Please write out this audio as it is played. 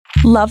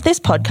Love this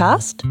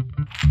podcast?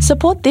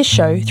 Support this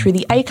show through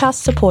the Acast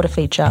supporter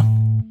feature.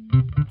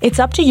 It's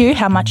up to you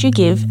how much you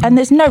give, and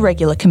there's no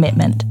regular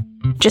commitment.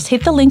 Just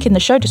hit the link in the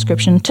show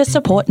description to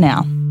support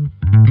now.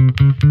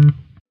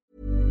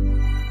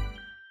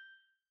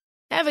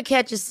 Ever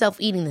catch yourself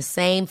eating the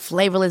same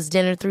flavorless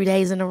dinner 3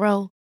 days in a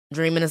row?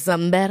 Dreaming of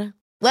something better?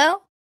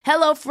 Well,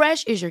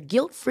 HelloFresh is your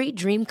guilt-free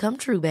dream come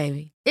true,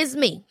 baby. It's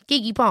me,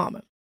 Keke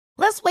Palmer.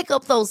 Let's wake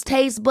up those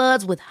taste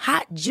buds with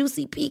hot,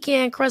 juicy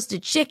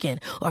pecan-crusted chicken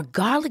or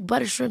garlic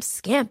butter shrimp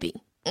scampi.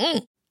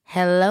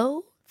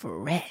 Hello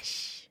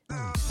Fresh.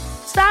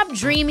 Stop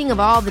dreaming of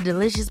all the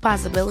delicious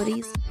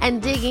possibilities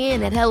and dig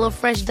in at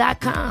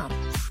HelloFresh.com.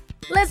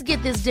 Let's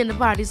get this dinner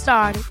party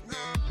started.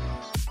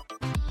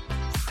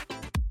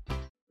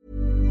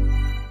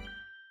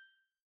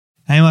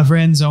 Hey, my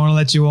friends, I want to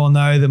let you all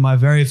know that my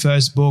very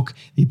first book,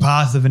 The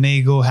Path of an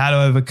Eagle, How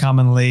to Overcome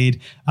and Lead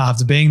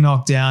After Being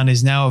Knocked Down,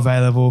 is now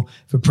available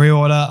for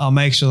pre-order. I'll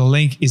make sure the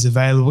link is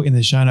available in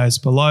the show notes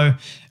below.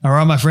 All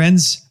right, my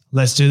friends,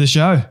 let's do the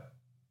show.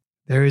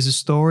 There is a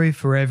story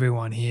for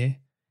everyone here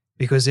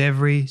because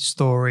every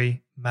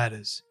story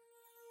matters.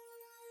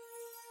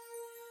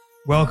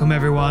 Welcome,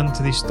 everyone,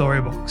 to the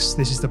Storybox.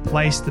 This is the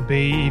place to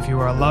be if you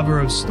are a lover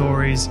of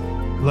stories,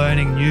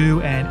 learning new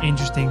and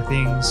interesting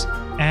things,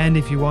 and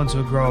if you want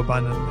to grow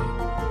abundantly.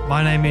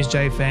 My name is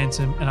Jay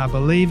Phantom, and I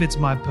believe it's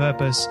my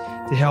purpose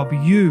to help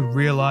you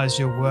realize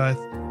your worth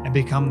and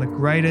become the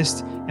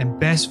greatest and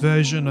best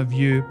version of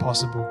you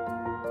possible.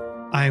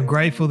 I am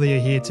grateful that you're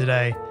here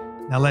today.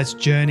 Now let's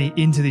journey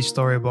into the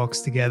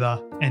Storybox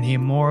together and hear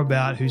more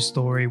about whose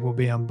story will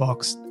be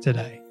unboxed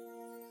today.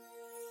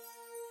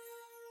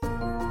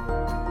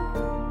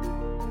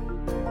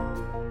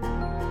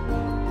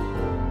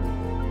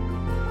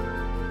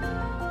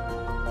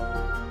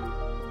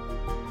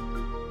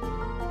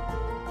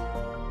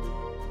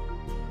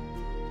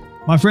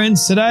 My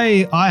friends,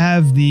 today I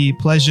have the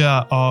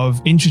pleasure of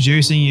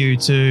introducing you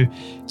to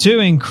two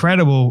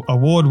incredible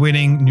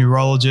award-winning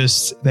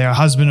neurologists. They're a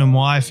husband and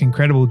wife,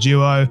 incredible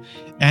duo,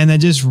 and they're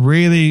just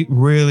really,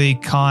 really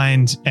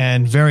kind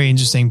and very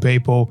interesting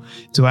people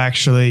to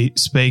actually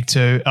speak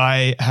to.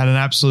 I had an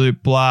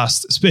absolute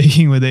blast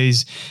speaking with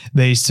these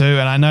two,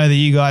 and I know that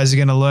you guys are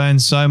going to learn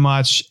so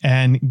much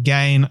and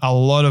gain a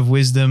lot of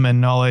wisdom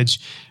and knowledge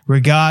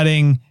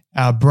regarding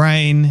our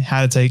brain,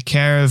 how to take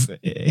care of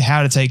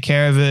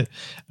it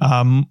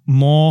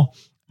more,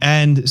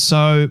 and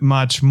so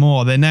much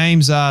more. Their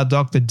names are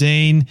Dr.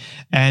 Dean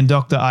and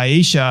Dr.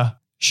 Ayesha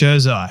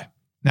Sherzai.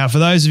 Now, for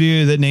those of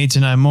you that need to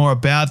know more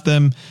about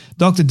them,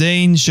 Dr.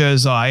 Dean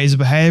Sherzai is a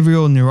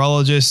behavioral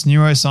neurologist,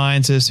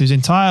 neuroscientist whose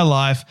entire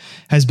life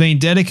has been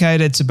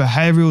dedicated to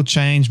behavioral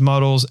change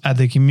models at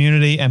the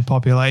community and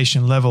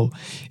population level.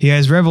 He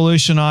has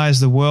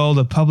revolutionized the world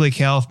of public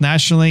health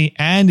nationally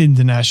and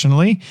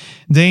internationally.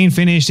 Dean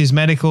finished his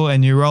medical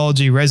and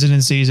neurology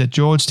residencies at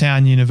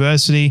Georgetown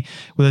University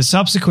with a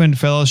subsequent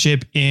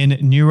fellowship in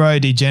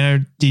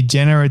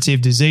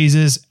neurodegenerative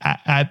diseases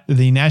at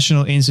the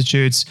National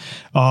Institutes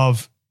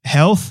of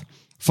Health,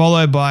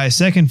 followed by a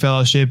second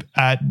fellowship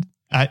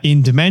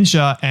in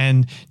dementia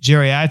and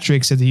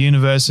geriatrics at the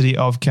University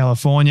of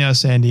California,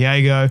 San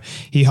Diego.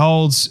 He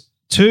holds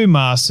 2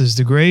 master's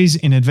degrees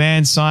in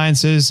advanced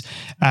sciences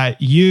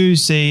at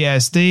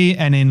UCSD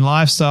and in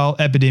lifestyle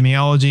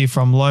epidemiology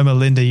from Loma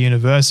Linda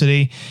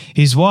University.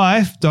 His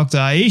wife, Dr.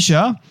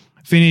 Ayesha,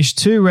 finished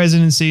 2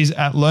 residencies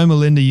at Loma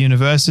Linda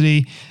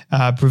University,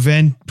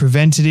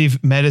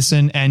 preventative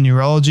medicine and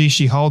neurology.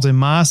 She holds a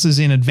master's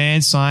in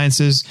advanced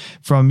sciences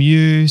from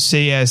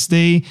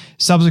UCSD.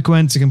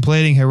 Subsequent to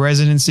completing her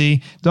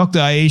residency,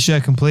 Dr.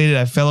 Ayesha completed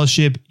a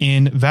fellowship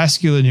in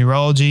vascular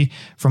neurology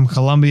from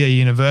Columbia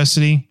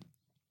University,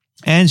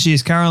 and she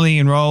is currently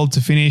enrolled to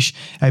finish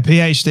a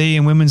PhD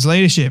in women's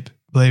leadership,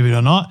 believe it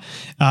or not,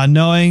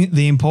 knowing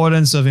the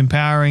importance of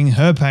empowering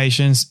her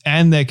patients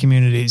and their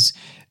communities.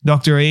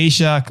 Dr.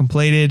 Ayesha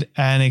completed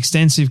an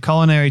extensive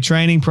culinary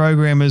training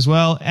program as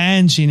well,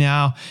 and she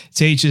now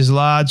teaches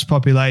large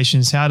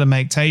populations how to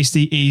make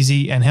tasty,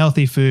 easy, and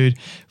healthy food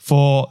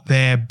for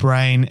their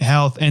brain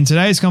health. And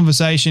today's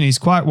conversation is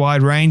quite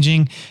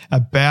wide-ranging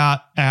about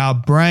our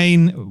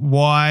brain,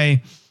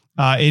 why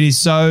it is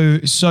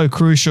so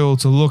crucial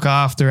to look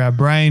after our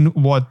brain,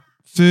 what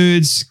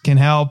foods can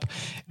help.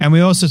 And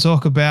we also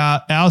talk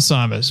about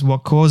Alzheimer's,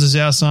 what causes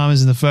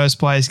Alzheimer's in the first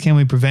place. Can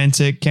we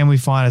prevent it? Can we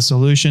find a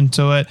solution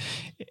to it,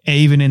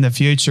 even in the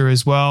future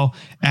as well?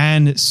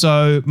 And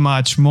so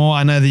much more.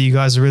 I know that you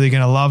guys are really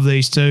going to love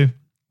these two.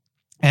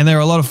 And they're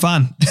a lot of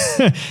fun.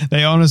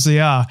 They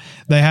honestly are.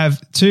 They have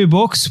 2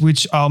 books,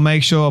 which I'll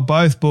make sure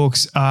both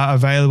books are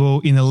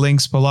available in the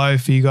links below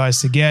for you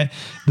guys to get.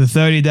 The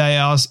 30-Day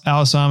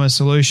Alzheimer's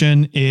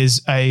Solution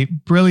is a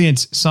brilliant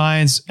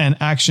science and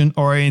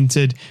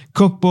action-oriented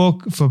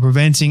cookbook for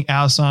preventing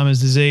Alzheimer's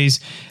disease.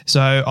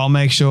 So I'll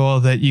make sure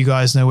that you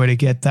guys know where to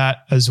get that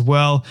as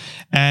well.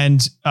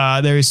 And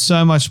there is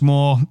so much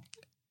more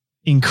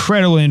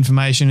incredible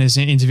information in this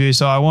interview,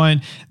 so I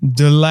won't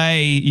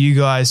delay you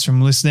guys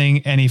from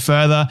listening any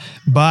further.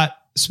 But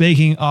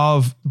speaking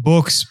of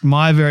books,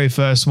 my very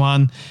first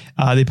one,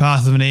 The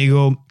Path of an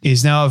Eagle,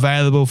 is now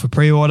available for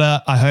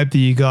pre-order. I hope that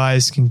you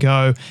guys can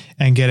go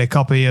and get a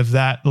copy of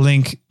that.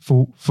 Link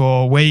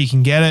for where you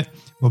can get it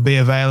will be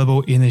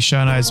available in the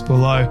show notes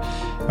below.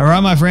 All right,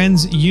 my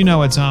friends, you know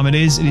what time it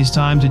is. It is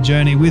time to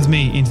journey with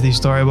me into the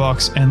story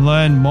box and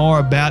learn more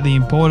about the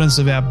importance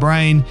of our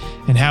brain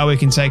and how we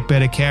can take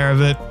better care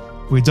of it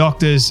with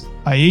doctors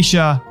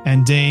Ayesha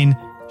and Dean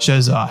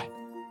Sherzai.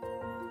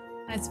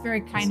 That's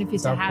very kind of you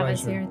to have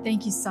us here.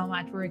 Thank you so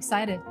much. We're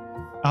excited.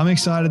 I'm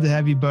excited to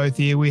have you both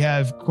here. We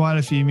have quite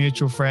a few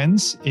mutual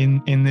friends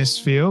in this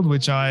field,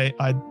 which I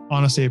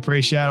honestly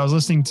appreciate. I was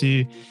listening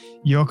to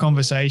your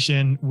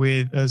conversation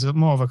as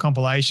more of a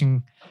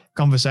compilation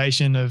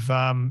conversation of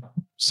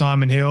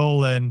Simon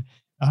Hill, and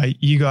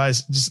you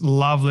guys just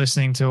love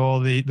listening to all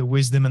the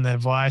wisdom and the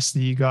advice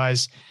that you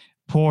guys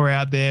pour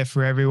out there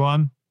for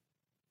everyone.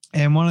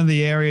 And one of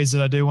the areas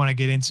that I do want to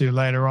get into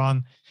later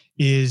on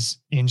is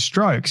in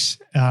strokes.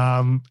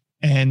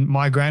 And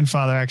my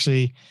grandfather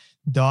actually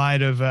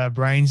died of a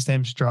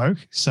brainstem stroke.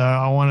 So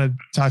I want to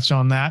touch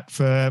on that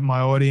for my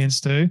audience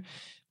too.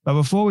 But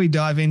before we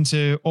dive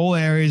into all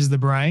areas of the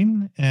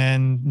brain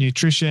and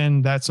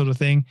nutrition, that sort of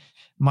thing,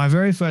 my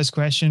very first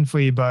question for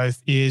you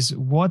both is,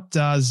 what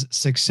does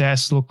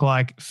success look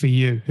like for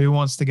you? Who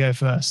wants to go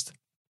first?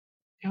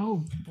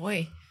 Oh,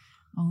 boy.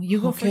 Oh, you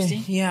go first.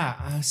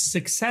 Yeah.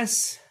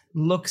 Success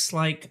looks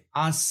like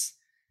us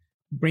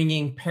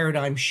bringing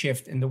paradigm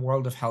shift in the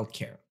world of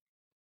healthcare,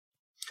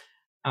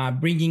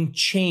 bringing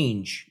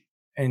change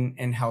in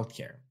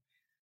healthcare,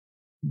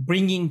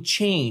 bringing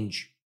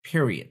change,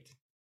 period.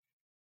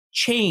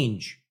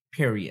 Change,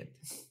 period.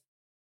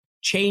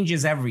 Change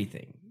is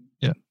everything.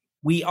 Yeah.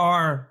 We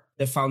are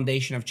the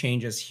foundation of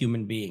change as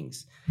human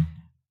beings.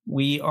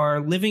 We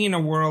are living in a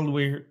world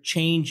where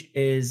change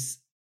is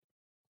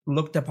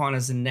looked upon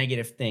as a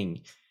negative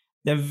thing.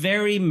 The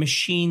very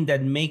machine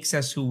that makes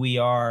us who we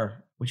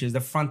are, which is the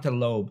frontal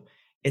lobe,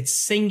 its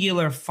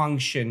singular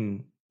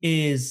function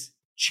is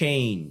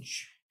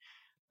change.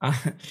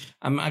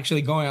 I'm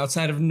actually going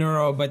outside of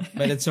neuro, but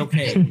it's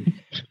okay.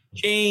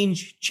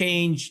 Change,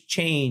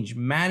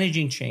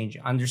 managing change,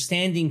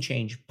 understanding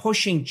change,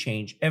 pushing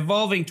change,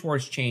 evolving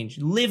towards change,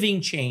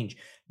 living change,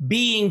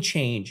 being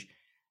change.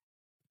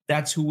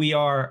 That's who we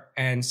are.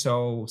 And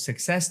so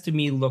success to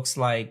me looks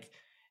like,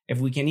 if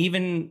we can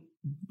even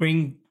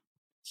bring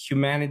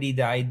humanity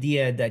the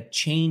idea that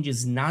change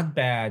is not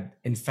bad,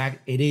 in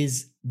fact, it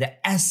is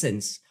the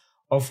essence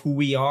of who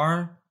we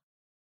are,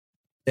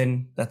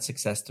 then that's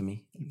success to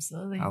me.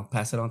 Absolutely. I'll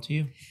pass it on to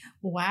you.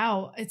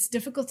 Wow. It's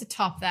difficult to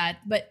top that.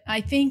 But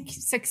I think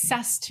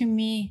success to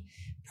me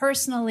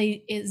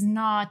personally is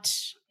not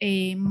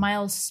a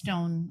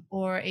milestone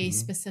or a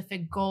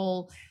specific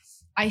goal.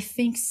 I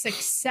think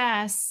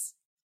success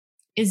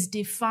is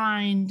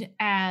defined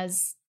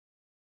as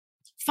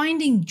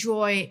finding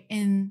joy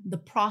in the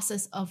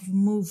process of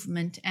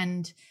movement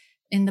and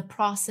in the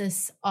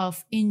process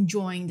of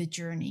enjoying the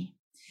journey.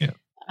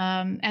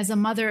 As a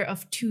mother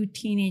of 2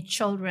 teenage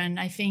children,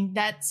 I think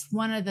that's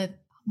one of the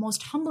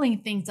most humbling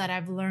things that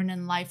I've learned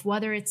in life,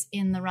 whether it's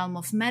in the realm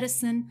of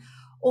medicine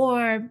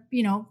or,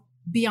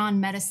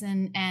 beyond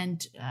medicine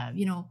and,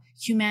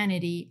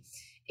 humanity,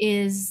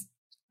 is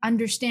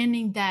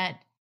understanding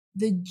that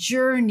the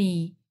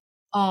journey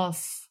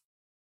of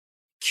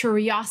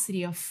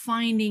curiosity, of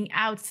finding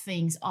out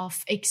things,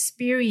 of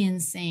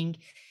experiencing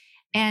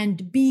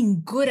and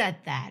being good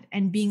at that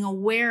and being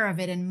aware of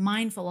it and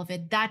mindful of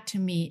it, that to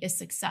me is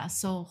success.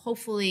 So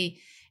hopefully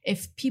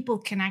if people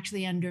can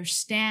actually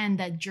understand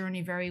that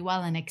journey very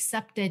well and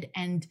accept it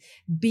and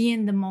be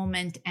in the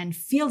moment and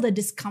feel the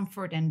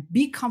discomfort and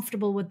be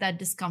comfortable with that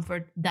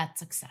discomfort, that's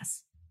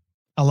success.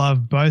 I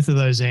love both of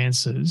those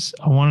answers.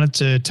 I wanted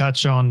to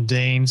touch on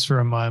Dean's for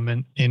a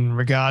moment in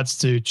regards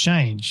to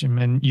change. I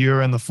mean,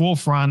 you're in the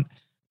forefront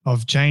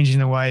of changing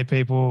the way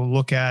people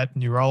look at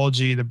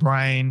neurology, the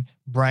brain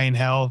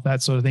health,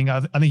 that sort of thing. I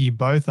think you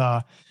both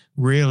are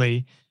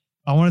really.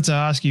 I wanted to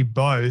ask you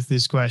both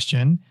this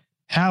question.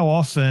 How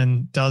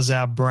often does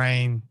our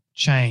brain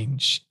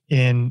change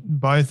in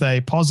both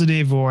a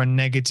positive or a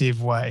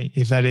negative way?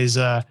 If that is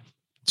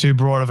too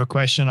broad of a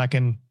question, I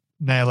can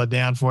nail it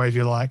down for you if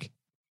you like.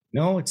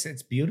 No,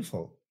 it's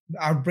beautiful.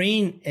 Our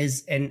brain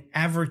is an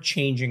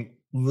ever-changing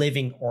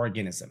living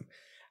organism.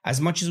 As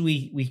much as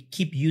we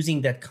keep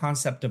using that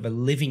concept of a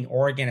living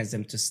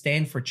organism to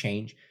stand for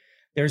change,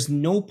 there's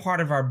no part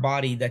of our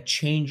body that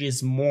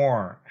changes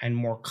more and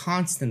more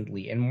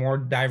constantly and more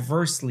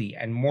diversely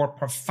and more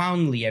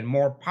profoundly and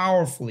more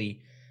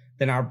powerfully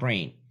than our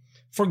brain,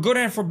 for good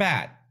and for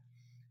bad.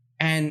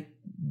 And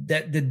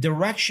that the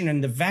direction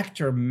and the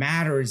vector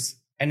matters,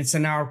 and it's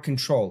in our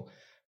control,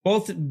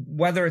 both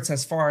whether it's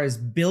as far as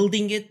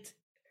building it,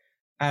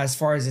 as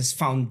far as its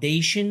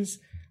foundations,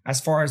 as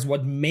far as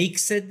what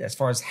makes it, as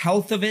far as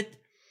health of it,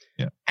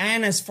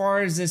 and as far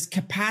as its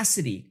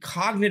capacity,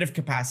 cognitive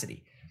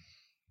capacity.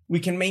 We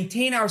can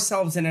maintain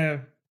ourselves in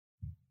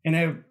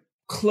a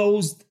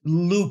closed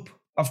loop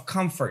of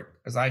comfort,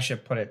 as Ayesha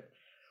put it,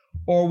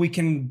 or we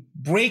can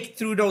break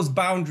through those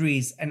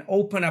boundaries and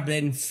open up the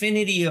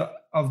infinity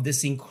of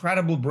this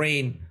incredible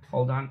brain.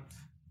 Hold on.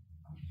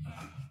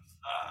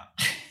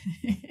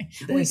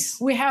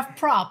 We have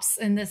props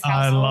in this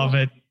house. I love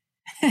it.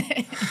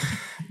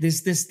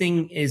 This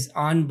thing is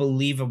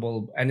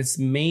unbelievable, and its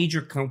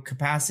major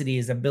capacity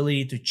is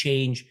ability to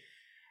change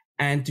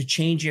and to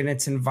change in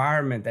its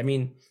environment. I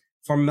mean,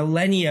 for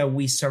millennia,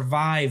 we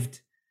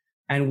survived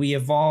and we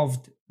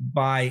evolved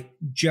by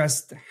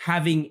just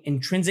having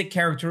intrinsic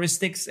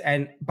characteristics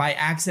and by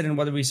accident,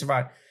 whether we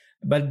survived.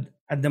 But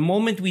at the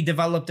moment we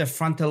developed a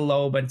frontal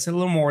lobe, and it's a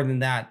little more than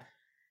that,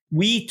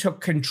 we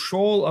took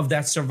control of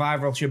that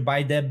survivalship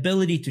by the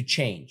ability to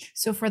change.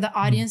 So for the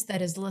audience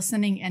that is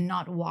listening and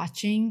not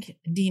watching,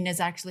 Dean is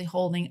actually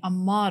holding a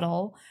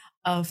model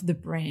of the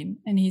brain,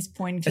 and he's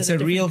pointing to it's the a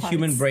real parts.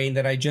 human brain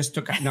that I just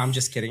took. No, I'm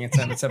just kidding.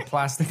 It's a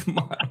plastic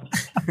model.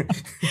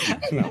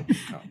 no.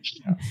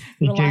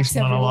 He Relax, keeps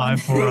one everyone.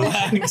 alive for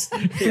us.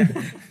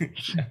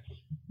 Relax.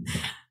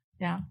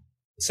 Yeah.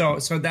 So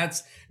it's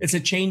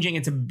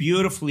a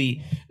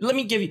beautifully, let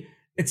me give you,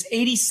 it's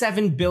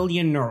 87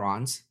 billion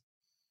neurons.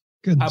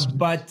 Goodness.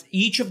 But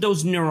each of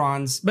those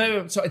neurons,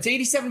 so it's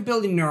 87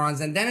 billion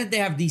neurons, and then they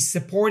have these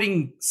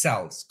supporting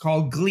cells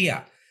called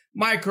glia,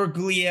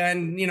 microglia,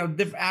 and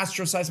the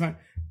astrocytes,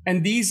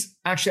 and these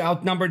actually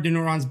outnumber the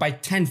neurons by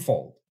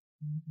tenfold.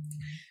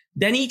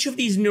 Then each of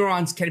these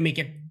neurons can make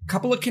a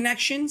couple of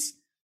connections,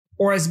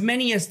 or as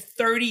many as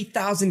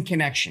 30,000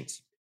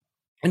 connections,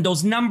 and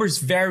those numbers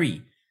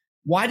vary.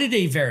 Why do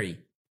they vary?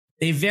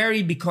 They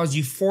vary because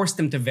you force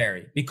them to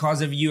vary,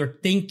 because of your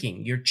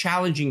thinking. You're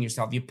challenging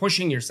yourself. You're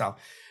pushing yourself.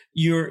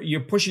 You're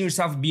pushing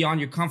yourself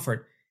beyond your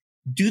comfort.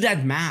 Do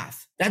that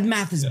math. That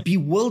math is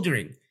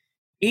bewildering.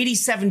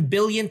 87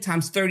 billion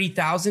times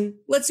 30,000.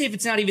 Let's say if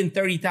it's not even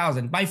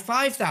 30,000, by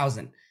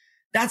 5,000,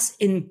 that's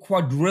in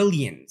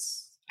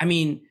quadrillions. I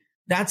mean,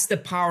 that's the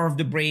power of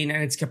the brain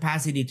and its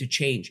capacity to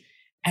change.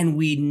 And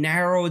we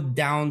narrowed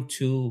down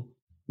to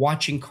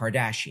watching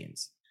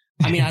Kardashians.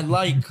 I mean, I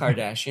like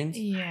Kardashians.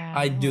 Yeah.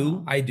 I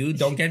do.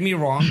 Don't get me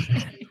wrong.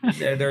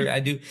 I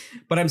do.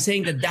 But I'm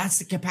saying that's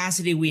the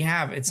capacity we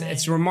have.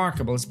 It's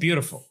remarkable. It's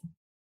beautiful.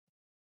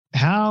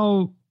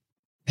 How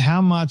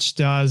much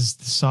does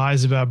the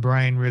size of our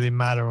brain really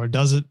matter, or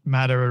does it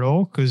matter at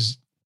all?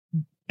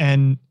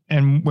 And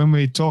when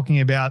we're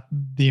talking about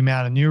the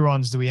amount of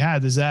neurons that we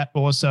have, does that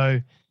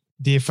also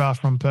differ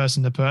from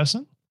person to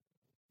person?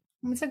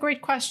 It's a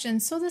great question.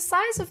 So the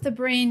size of the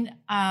brain,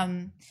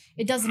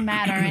 it doesn't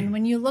matter. And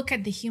when you look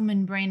at the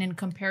human brain and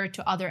compare it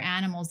to other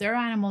animals, there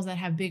are animals that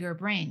have bigger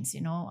brains.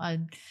 A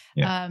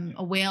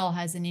whale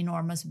has an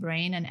enormous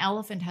brain. An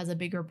elephant has a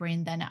bigger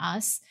brain than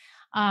us.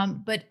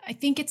 But I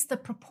think it's the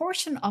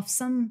proportion of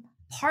some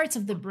parts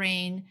of the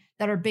brain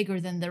that are bigger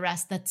than the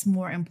rest that's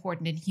more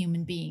important in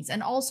human beings.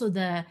 And also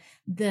the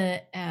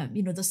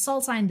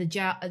sulci and the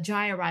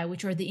gyri,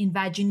 which are the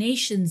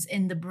invaginations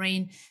in the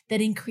brain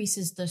that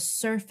increases the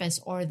surface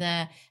or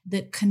the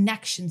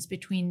connections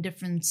between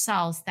different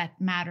cells, that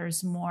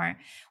matters more.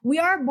 We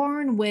are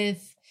born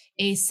with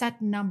a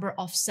set number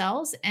of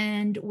cells,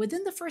 and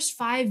within the first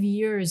 5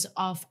 years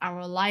of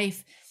our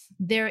life,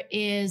 there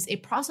is a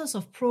process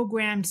of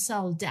programmed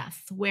cell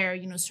death where,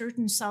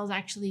 certain cells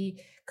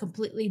actually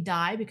completely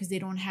die because they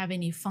don't have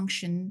any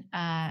function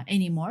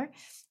anymore.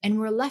 And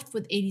we're left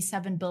with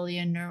 87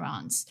 billion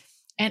neurons.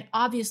 And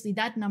obviously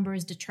that number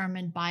is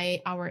determined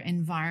by our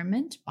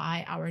environment,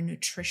 by our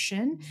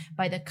nutrition,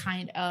 by the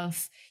kind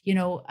of,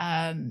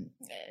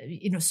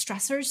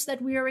 stressors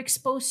that we are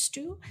exposed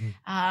to.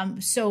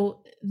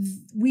 So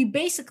we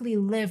basically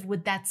live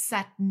with that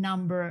set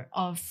number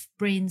of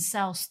brain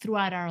cells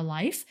throughout our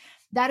life.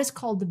 That is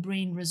called the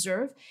brain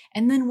reserve.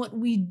 And then what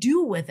we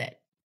do with it,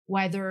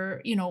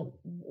 whether,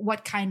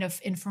 what kind of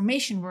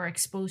information we're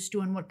exposed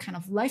to and what kind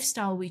of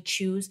lifestyle we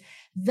choose,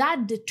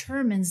 that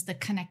determines the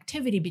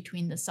connectivity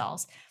between the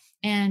cells.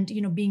 And,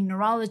 being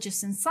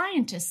neurologists and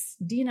scientists,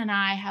 Dean and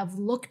I have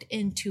looked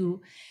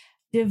into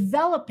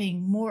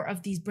developing more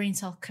of these brain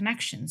cell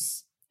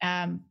connections.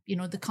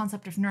 The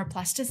concept of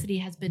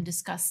neuroplasticity has been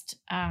discussed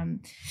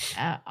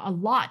a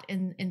lot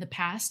in the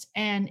past,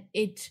 and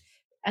it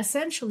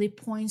essentially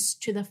points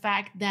to the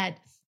fact that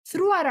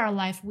throughout our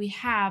life, we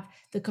have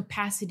the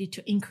capacity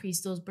to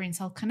increase those brain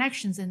cell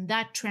connections, and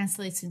that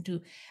translates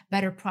into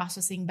better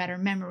processing, better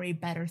memory,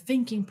 better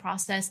thinking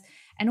process,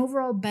 and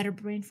overall better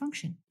brain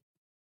function.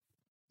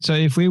 So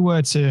if we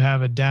were to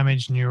have a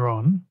damaged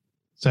neuron,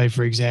 say,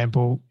 for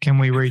example, can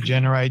we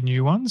regenerate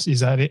new ones? Is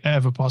that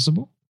ever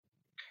possible?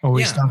 Or are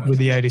we stuck with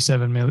the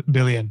 87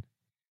 billion?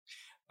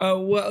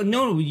 Well,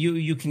 no,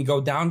 you can go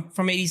down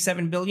from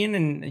 87 billion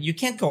and you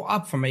can't go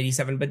up from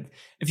 87. But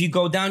if you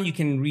go down, you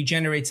can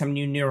regenerate some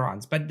new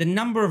neurons. But the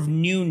number of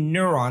new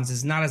neurons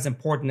is not as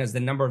important as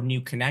the number of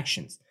new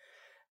connections.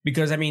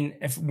 Because,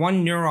 if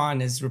one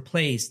neuron is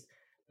replaced,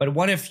 but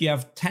what if you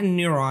have 10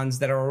 neurons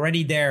that are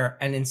already there,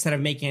 and instead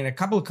of making a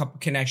couple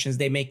connections,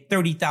 they make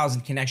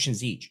 30,000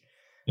 connections each?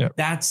 Yep.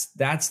 That's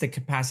the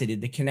capacity.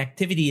 The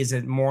connectivity is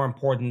more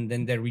important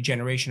than the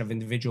regeneration of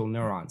individual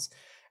neurons.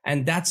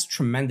 And that's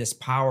tremendous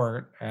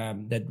power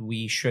that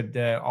we should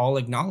all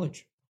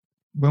acknowledge.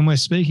 When we're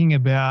speaking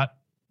about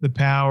the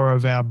power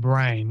of our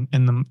brain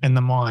and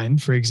the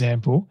mind, for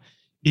example,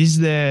 this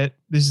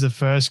is the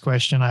first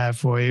question I have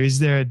for you. Is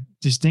there a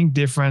distinct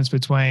difference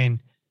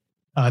between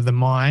the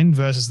mind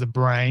versus the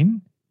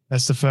brain?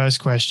 That's the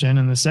first question.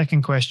 And the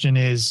second question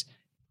is,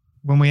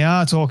 when we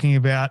are talking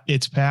about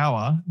its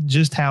power,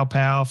 just how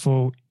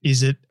powerful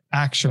is it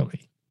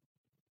actually?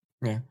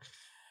 Yeah.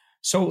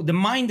 So the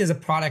mind is a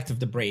product of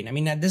the brain. I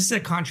mean, this is a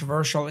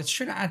controversial. It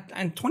should,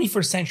 in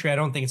 21st century, I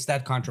don't think it's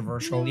that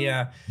controversial.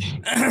 Yeah.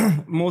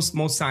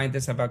 most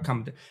scientists have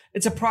come to,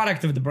 it's a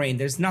product of the brain.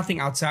 There's nothing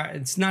outside.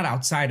 It's not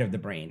outside of the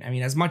brain. I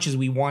mean, as much as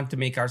we want to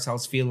make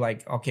ourselves feel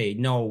like, okay,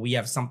 no, we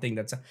have something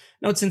it's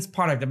a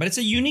product, but it's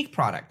a unique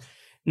product.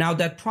 Now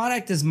that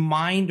product is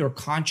mind or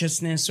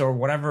consciousness or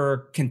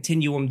whatever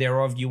continuum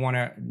thereof you want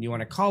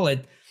to call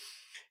it.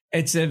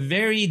 It's a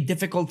very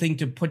difficult thing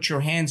to put your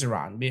hands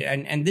around.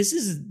 And this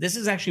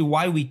is actually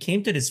why we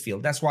came to this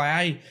field. That's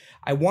why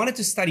I wanted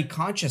to study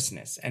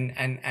consciousness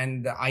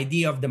and the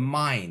idea of the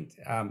mind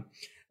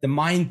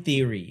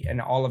theory and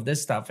all of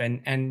this stuff.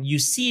 And you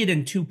see it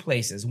in two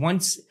places.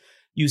 Once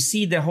you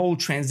see the whole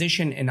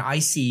transition in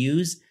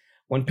ICUs,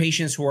 when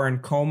patients who are in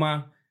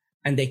coma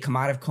and they come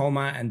out of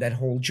coma and that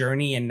whole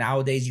journey. And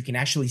nowadays you can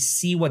actually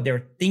see what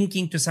they're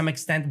thinking to some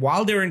extent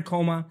while they're in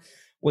coma,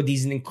 with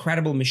these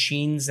incredible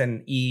machines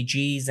and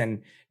EEGs,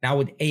 and now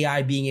with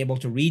AI being able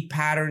to read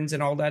patterns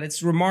and all that,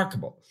 it's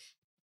remarkable.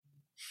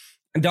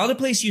 And the other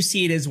place you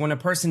see it is when a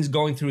person is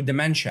going through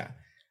dementia,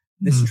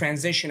 this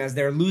transition as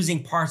they're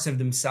losing parts of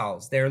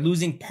themselves. They're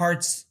losing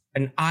parts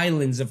and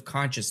islands of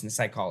consciousness,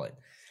 I call it.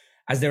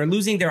 As they're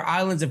losing their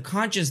islands of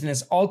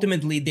consciousness,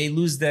 ultimately they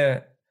lose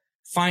the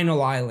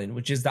final island,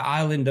 which is the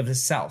island of the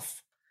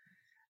self.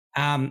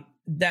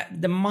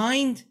 That the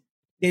mind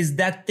is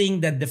that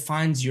thing that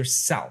defines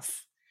yourself.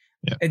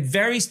 Yeah. It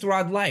varies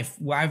throughout life.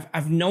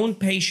 I've known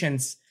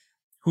patients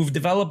who've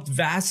developed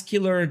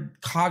vascular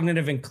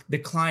cognitive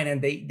decline,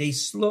 and they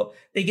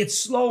get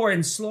slower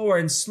and slower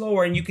and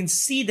slower. And you can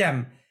see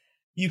them.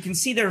 You can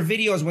see their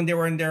videos when they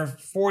were in their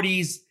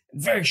 40s,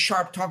 very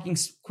sharp, talking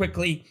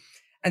quickly.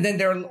 And then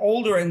they're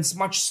older and it's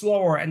much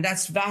slower. And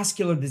that's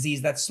vascular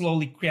disease that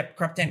slowly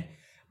crept in.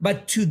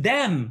 But to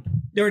them,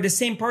 they're the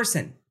same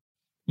person.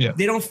 Yeah.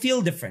 They don't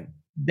feel different.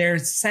 Their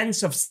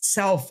sense of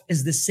self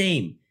is the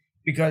same,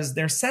 because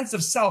their sense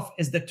of self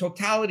is the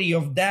totality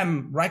of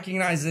them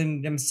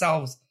recognizing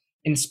themselves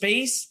in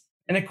space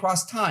and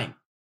across time.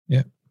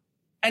 Yeah.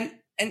 And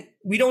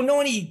we don't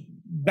know any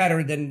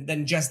better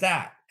than just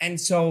that.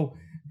 And so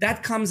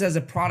that comes as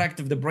a product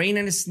of the brain,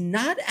 and it's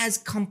not as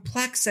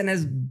complex and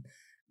as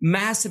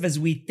massive as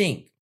we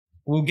think.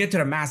 We'll get to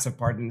the massive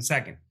part in a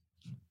second.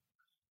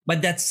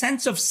 But that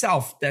sense of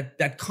self,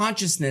 that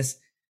consciousness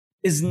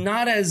is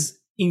not as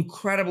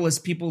incredible as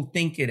people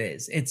think it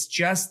is. It's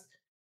just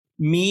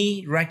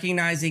me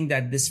recognizing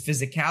that this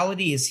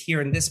physicality is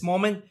here in this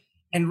moment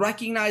and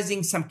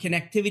recognizing some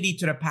connectivity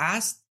to the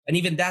past. And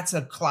even that's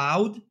a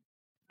cloud,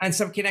 and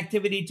some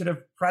connectivity to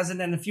the present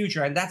and the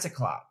future. And that's a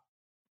cloud.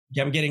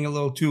 Okay, I'm getting a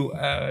little too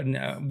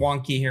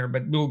wonky here,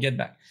 but we'll get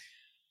back.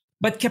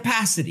 But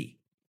capacity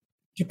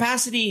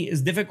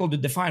is difficult to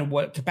define.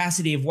 What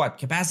capacity of what?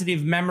 Capacity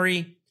of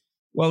memory.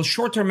 Well,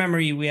 short-term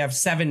memory, we have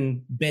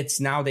 7 bits.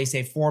 Now they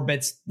say 4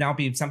 bits. Now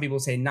some people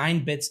say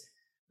 9 bits.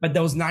 But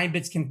those 9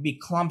 bits can be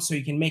clumped, so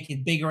you can make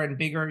it bigger and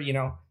bigger,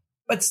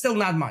 but still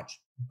not much.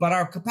 But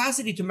our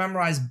capacity to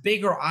memorize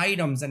bigger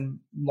items and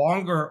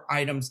longer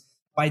items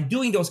by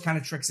doing those kind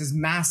of tricks is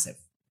massive.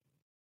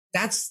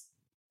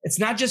 It's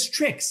not just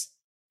tricks.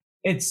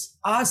 It's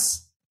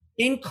us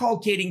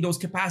inculcating those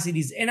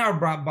capacities in our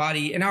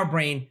body, in our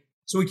brain,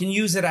 so we can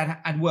use it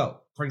at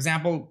will. For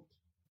example,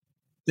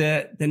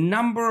 the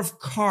number of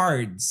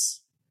card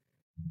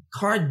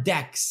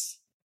decks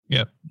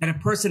that a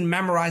person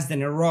memorized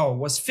in a row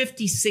was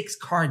 56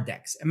 card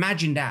decks.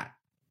 Imagine that.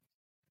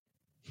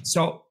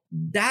 So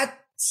that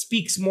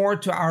speaks more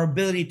to our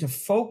ability to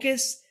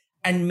focus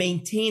and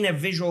maintain a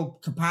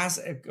visual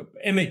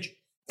image.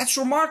 That's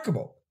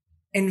remarkable.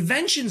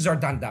 Inventions are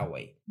done that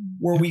way,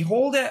 where we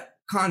hold a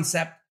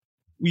concept,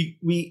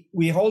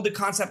 we hold the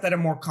concept at a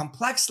more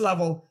complex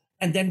level,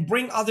 and then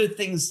bring other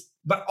things.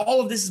 But all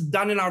of this is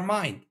done in our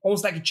mind,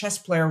 almost like a chess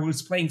player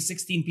who's playing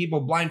 16 people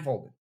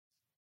blindfolded.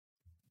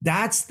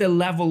 That's the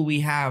level we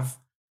have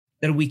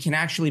that we can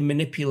actually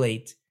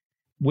manipulate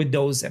with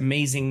those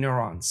amazing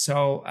neurons.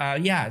 So,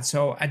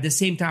 so at the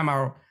same time,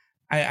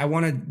 I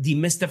want to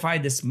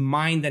demystify this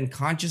mind and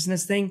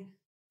consciousness thing.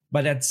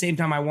 But at the same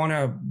time, I want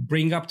to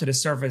bring up to the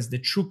surface the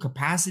true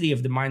capacity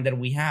of the mind that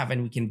we have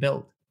and we can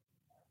build.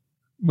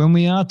 When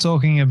we are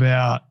talking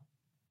about,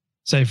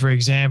 say, for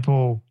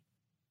example,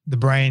 the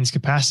brain's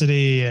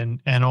capacity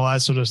and all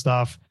that sort of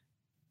stuff,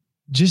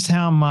 just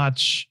how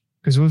much,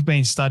 because we've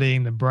been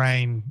studying the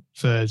brain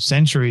for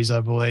centuries,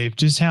 I believe,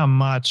 just how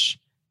much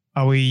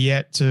are we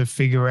yet to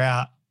figure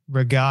out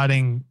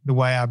regarding the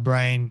way our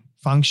brain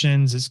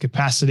functions, its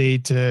capacity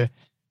to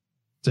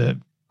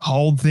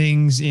hold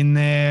things in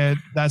there,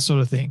 that sort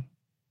of thing?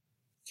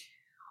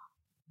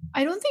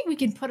 I don't think we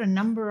can put a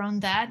number on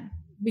that,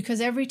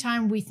 because every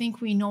time we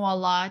think we know a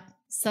lot,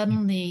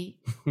 suddenly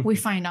we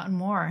find out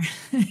more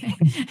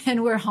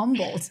and we're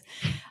humbled.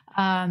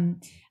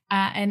 And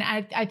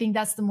I think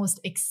that's the most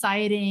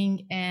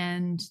exciting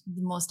and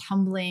the most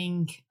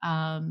humbling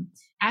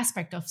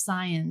aspect of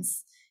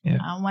science.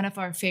 Yeah. One of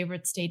our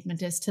favorite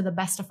statements is, to the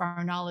best of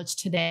our knowledge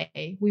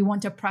today. We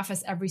want to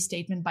preface every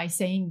statement by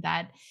saying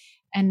that.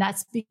 And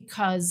that's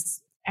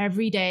because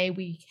every day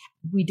we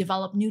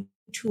develop new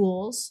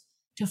tools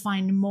to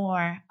find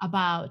more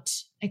about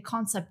a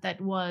concept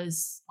that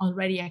was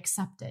already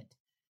accepted.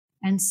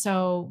 And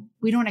so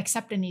we don't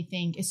accept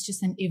anything. It's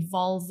just an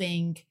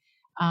evolving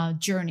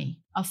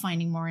journey of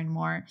finding more and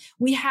more.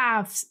 We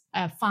have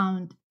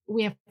found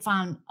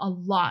a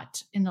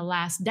lot in the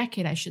last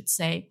decade, I should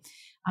say,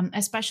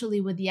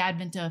 especially with the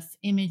advent of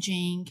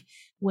imaging,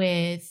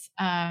 with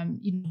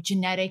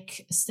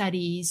genetic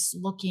studies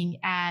looking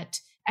at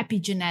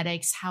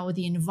epigenetics, how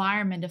the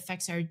environment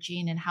affects our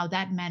gene and how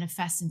that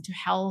manifests into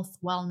health,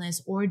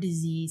 wellness, or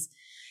disease.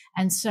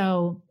 And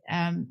so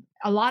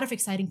a lot of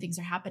exciting things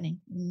are happening.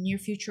 In the near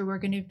future, we're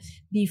going to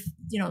be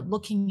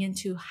looking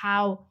into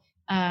how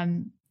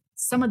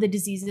some of the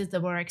diseases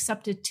that were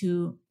accepted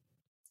to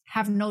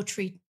have no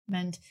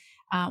treatment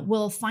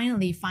will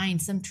finally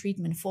find some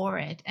treatment for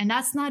it. And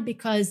that's not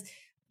because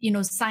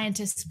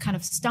scientists kind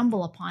of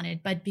stumble upon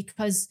it, but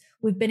because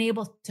we've been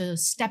able to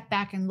step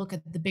back and look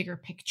at the bigger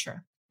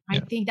picture. I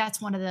think that's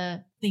one of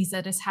the things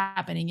that is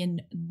happening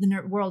in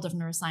the world of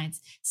neuroscience,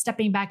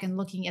 stepping back and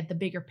looking at the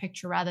bigger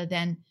picture rather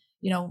than,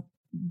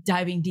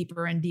 diving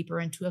deeper and deeper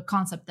into a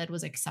concept that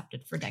was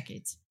accepted for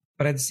decades.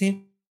 But at the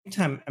same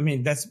time, I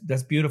mean, that's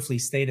beautifully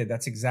stated.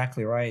 That's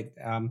exactly right.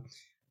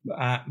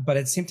 But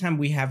at the same time,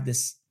 we have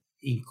this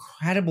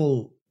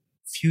incredible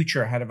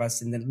future ahead of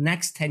us in the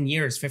next 10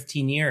 years,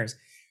 15 years.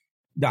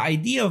 The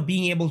idea of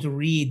being able to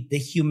read the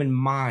human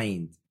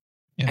mind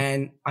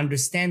and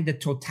understand the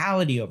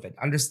totality of it,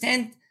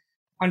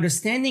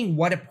 understanding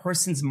what a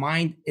person's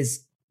mind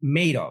is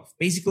made of,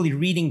 basically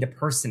reading the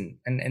person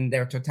and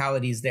their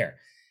totality is there.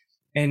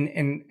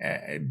 And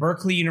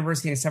Berkeley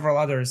University and several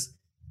others,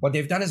 what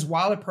they've done is,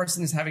 while a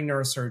person is having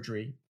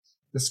neurosurgery,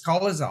 the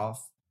skull is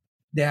off,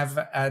 they have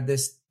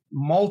this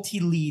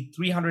multi-lead,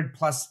 300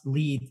 plus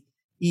lead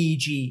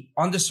EEG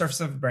on the surface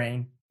of the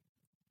brain,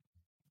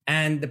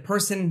 and the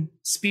person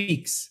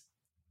speaks.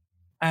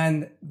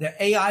 And the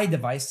AI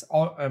device,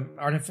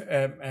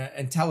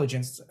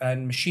 intelligence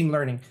and machine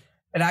learning,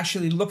 it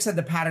actually looks at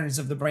the patterns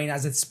of the brain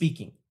as it's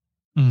speaking.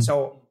 Mm.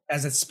 So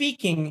as it's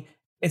speaking,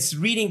 it's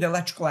reading the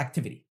electrical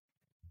activity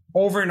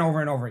over and over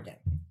and over again.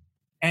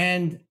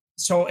 And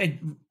so it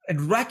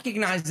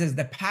recognizes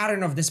the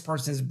pattern of this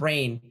person's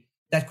brain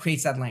that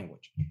creates that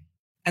language.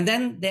 And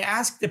then they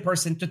ask the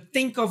person to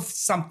think of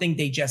something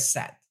they just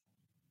said.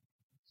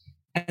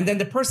 And then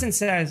the person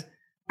says,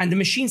 and the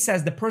machine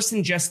says, the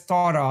person just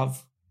thought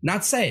of,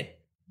 not say it,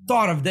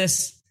 thought of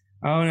this.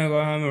 I want to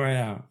go home right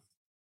now.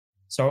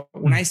 So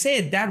when I say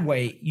it that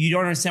way, you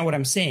don't understand what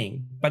I'm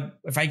saying. But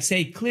if I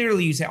say it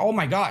clearly, you say, oh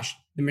my gosh,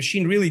 the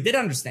machine really did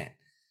understand.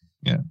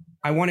 Yeah.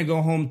 I want to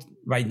go home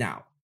right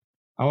now.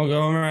 I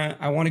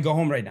want to go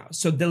home right now.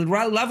 So the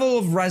level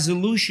of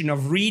resolution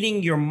of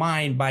reading your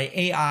mind by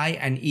AI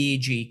and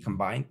EEG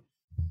combined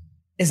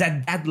is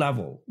at that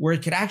level where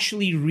it could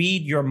actually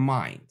read your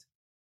mind.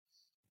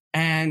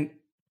 And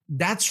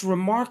that's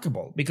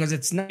remarkable, because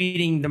it's not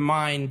reading the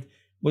mind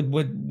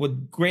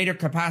with greater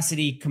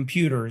capacity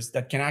computers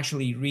that can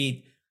actually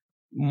read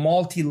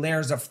multi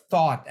layers of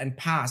thought and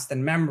past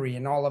and memory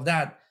and all of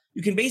that.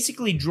 You can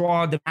basically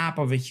draw the map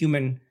of a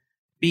human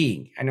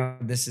being. I know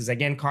this is,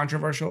 again,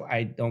 controversial.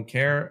 I don't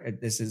care.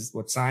 This is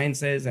what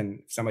science is. And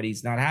if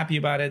somebody's not happy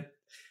about it,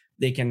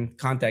 they can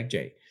contact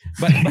Jay.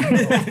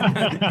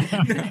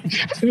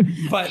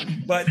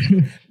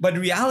 But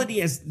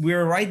reality is,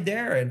 we're right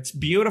there. It's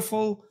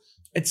beautiful.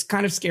 It's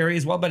kind of scary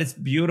as well, but it's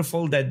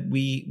beautiful that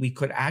we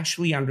could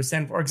actually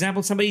understand. For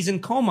example, somebody's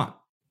in coma.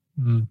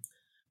 Mm.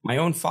 My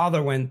own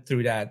father went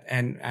through that,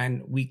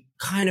 and we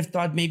kind of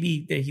thought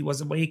maybe that he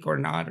was awake or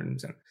not. And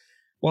so,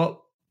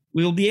 well,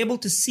 we'll be able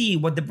to see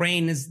what the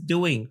brain is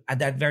doing at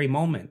that very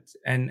moment.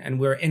 And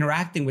we're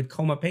interacting with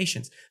coma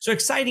patients. So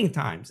exciting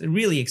times,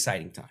 really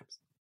exciting times.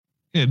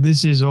 Yeah,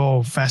 this is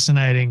all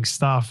fascinating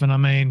stuff. And I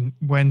mean,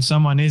 when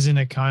someone is in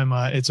a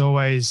coma, it's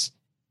always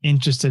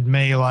interested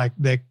me, like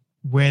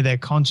where their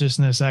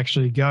consciousness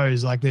actually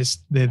goes. Like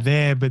they're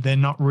there, but they're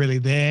not really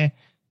there,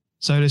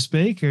 so to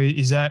speak. Or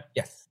is that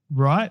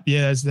right?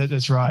 Yeah,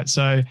 that's right.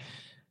 So,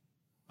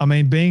 I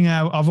mean,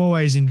 I've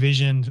always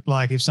envisioned,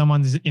 like, if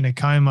someone's in a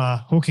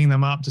coma, hooking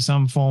them up to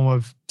some form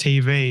of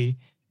TV,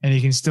 and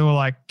you can still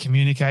like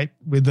communicate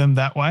with them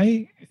that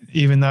way,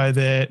 even though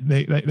their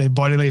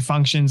bodily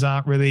functions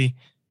aren't really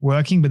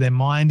working, but their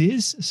mind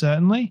is,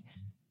 certainly.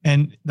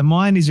 And the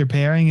mind is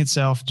repairing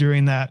itself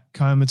during that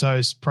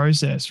comatose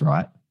process,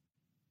 right?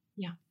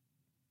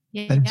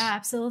 Yeah,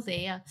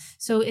 absolutely. Yeah.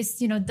 So it's,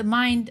 the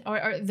mind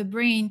or the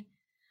brain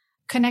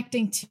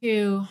connecting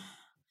to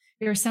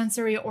your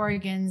sensory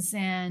organs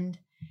and,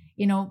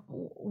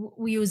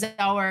 we use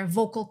our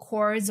vocal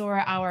cords or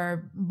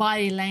our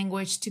body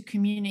language to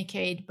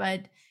communicate,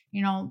 but,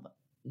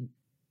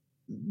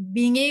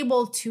 being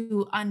able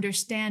to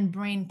understand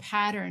brain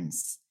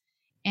patterns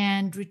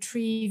and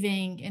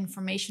retrieving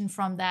information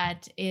from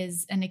that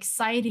is an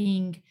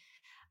exciting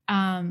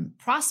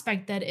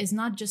prospect that is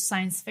not just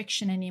science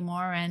fiction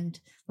anymore. And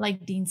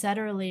like Dean said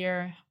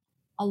earlier,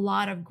 a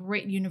lot of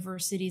great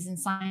universities and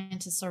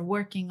scientists are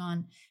working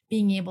on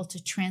being able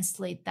to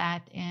translate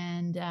that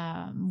and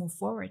move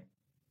forward.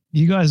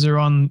 You guys are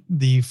on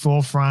the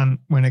forefront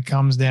when it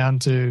comes down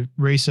to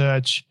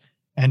research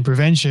and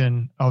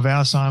prevention of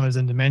Alzheimer's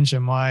and dementia.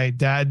 My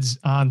dad's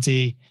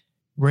auntie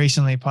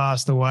recently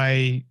passed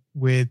away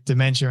with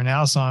dementia and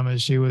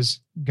Alzheimer's. She was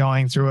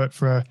going through it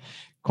for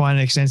quite an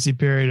extensive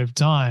period of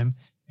time.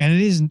 And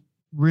it is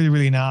really,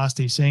 really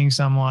nasty seeing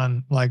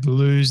someone like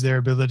lose their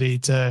ability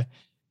to,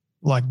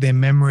 like, their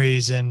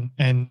memories and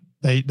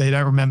they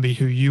don't remember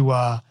who you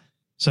are,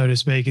 so to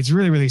speak. It's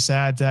really, really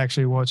sad to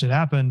actually watch it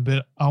happen.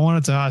 But I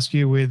wanted to ask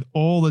you, with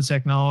all the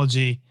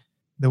technology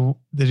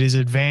that is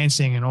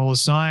advancing and all the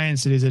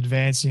science that is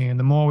advancing, and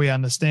the more we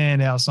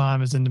understand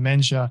Alzheimer's and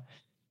dementia,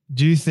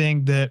 do you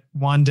think that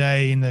one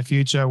day in the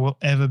future we'll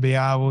ever be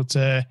able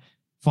to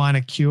find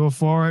a cure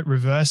for it,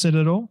 reverse it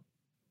at all?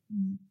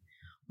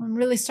 I'm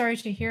really sorry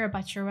to hear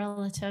about your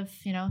relative.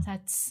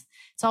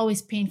 It's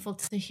always painful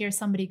to hear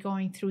somebody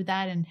going through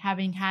that, and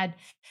having had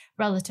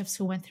relatives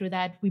who went through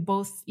that. We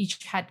both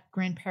each had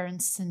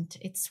grandparents, and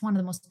it's one of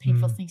the most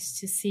painful things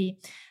to see.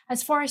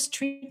 As far as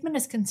treatment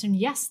is concerned,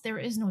 yes, there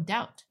is no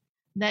doubt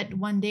that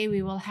one day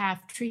we will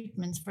have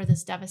treatments for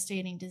this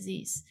devastating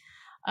disease.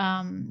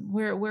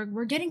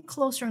 We're getting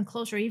closer and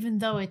closer, even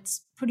though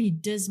it's pretty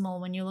dismal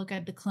when you look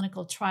at the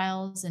clinical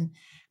trials. And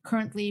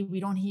currently,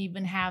 we don't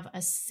even have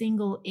a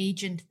single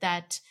agent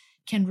that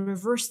can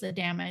reverse the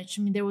damage.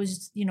 I mean, there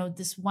was,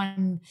 this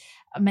one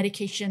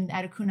medication,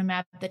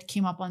 aducanumab, that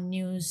came up on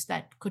news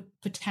that could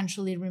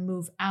potentially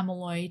remove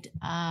amyloid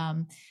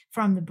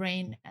from the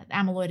brain.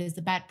 Amyloid is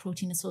the bad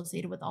protein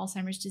associated with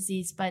Alzheimer's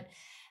disease, but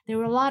there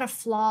were a lot of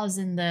flaws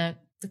in the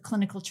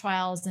clinical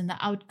trials and the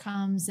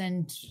outcomes,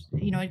 and,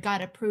 it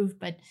got approved.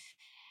 But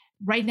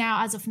right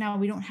now, as of now,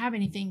 we don't have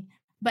anything.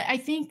 But I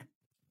think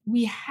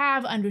we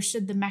have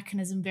understood the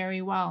mechanism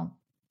very well.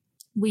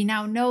 We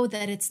now know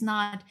that it's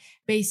not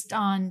based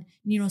on,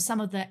 some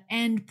of the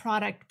end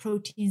product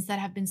proteins that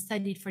have been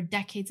studied for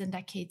decades and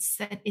decades,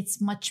 that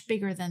it's much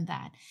bigger than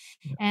that.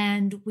 Yeah.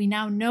 And we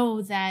now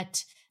know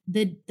that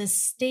the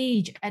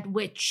stage at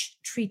which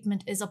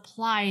treatment is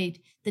applied,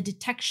 the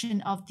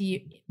detection of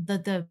the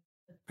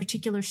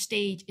particular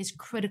stage is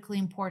critically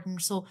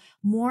important. So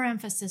more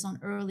emphasis on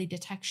early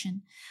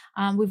detection.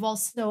 We've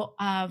also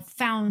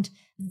found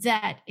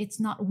that it's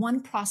not one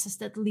process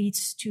that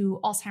leads to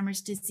Alzheimer's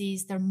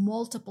disease. There are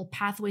multiple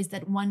pathways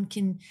that one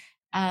can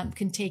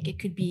take. It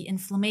could be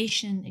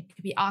inflammation, it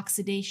could be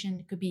oxidation,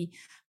 it could be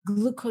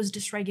glucose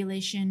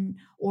dysregulation,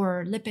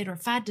 or lipid or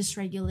fat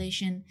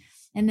dysregulation.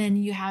 And then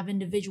you have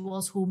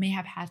individuals who may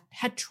have had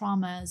head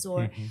traumas,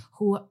 or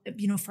who,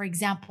 for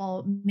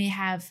example, may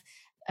have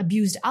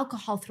abused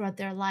alcohol throughout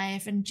their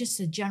life, and just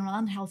a general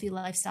unhealthy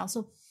lifestyle.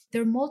 So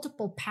there are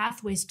multiple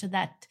pathways to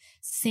that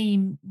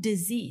same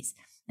disease.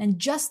 And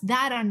just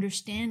that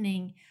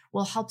understanding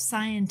will help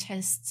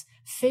scientists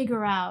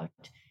figure out,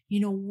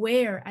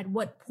 where, at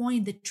what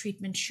point the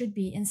treatment should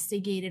be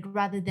instigated,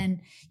 rather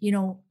than,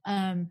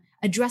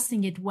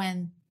 addressing it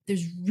when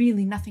there's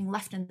really nothing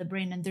left in the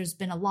brain and there's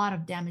been a lot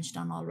of damage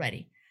done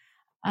already.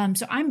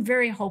 So I'm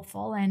very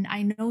hopeful, and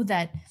I know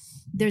that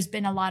there's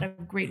been a lot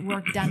of great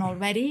work done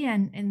already.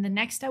 And in the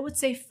next, I would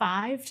say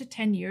 5 to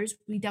 10 years,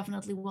 we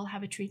definitely will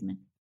have a treatment.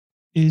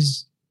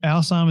 Is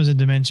Alzheimer's and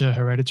dementia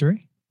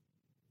hereditary?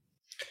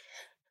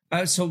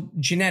 So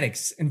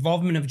genetics,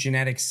 involvement of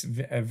genetics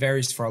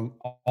varies for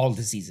all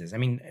diseases. I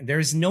mean, there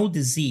is no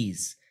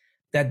disease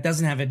that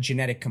doesn't have a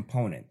genetic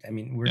component. I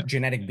mean, we're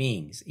genetic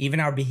beings. Even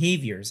our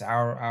behaviors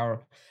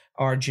are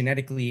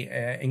genetically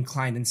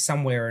inclined in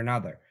some way or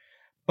another.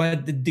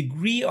 But the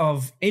degree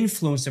of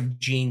influence of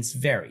genes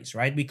varies,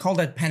 right? We call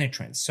that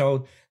penetrance.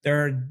 So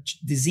there are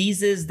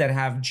diseases that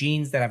have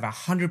genes that have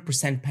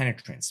 100%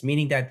 penetrance,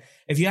 meaning that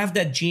if you have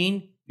that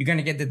gene, you're going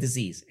to get the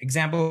disease.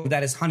 Example of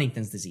that is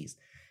Huntington's disease.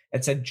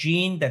 It's a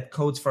gene that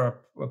codes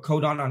for a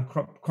codon on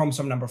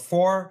chromosome number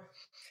 4.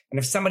 And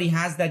if somebody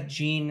has that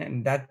gene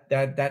and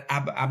that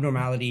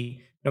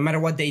abnormality, no matter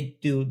what they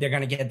do, they're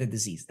going to get the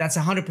disease. That's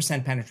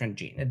 100% penetrant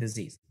gene, a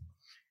disease.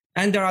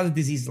 And there are other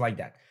diseases like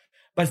that.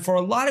 But for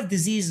a lot of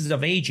diseases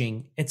of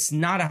aging, it's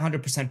not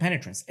 100%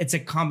 penetrance. It's a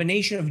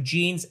combination of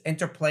genes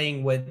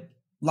interplaying with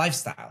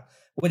lifestyle,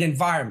 with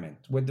environment,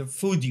 with the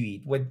food you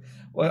eat,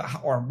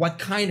 or what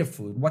kind of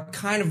food, what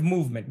kind of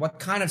movement, what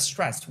kind of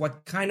stress,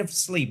 what kind of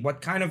sleep, what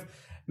kind of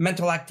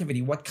mental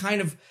activity, what kind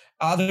of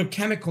other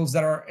chemicals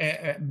that are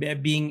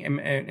being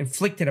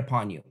inflicted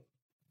upon you.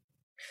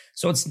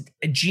 So it's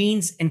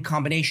genes in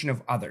combination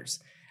of others.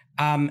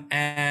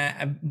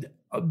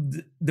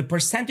 The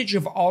percentage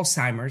of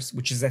Alzheimer's,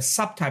 which is a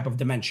subtype of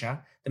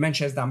dementia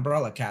is the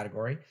umbrella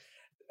category,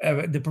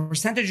 the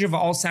percentage of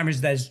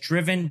Alzheimer's that is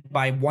driven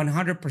by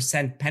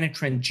 100%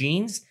 penetrant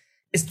genes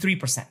is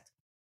 3%.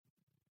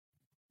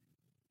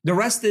 The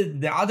rest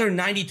of the other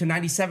 90 to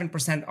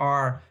 97%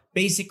 are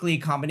basically a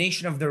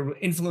combination of the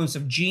influence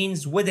of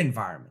genes with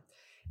environment.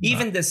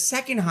 Even the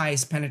second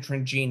highest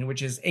penetrant gene,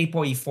 which is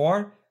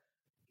ApoE4,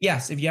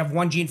 yes, if you have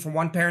one gene from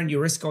one parent,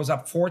 your risk goes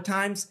up 4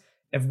 times.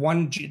 If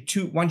one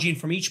gene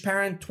from each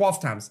parent,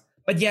 12 times.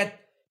 But yet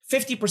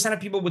 50% of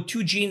people with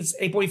 2 genes,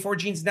 ApoE4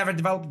 genes, never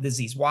develop the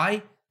disease.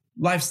 Why?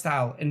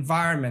 Lifestyle,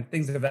 environment,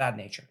 things of that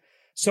nature.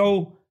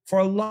 So for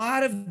a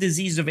lot of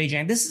diseases of aging,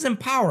 and this is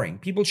empowering,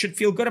 people should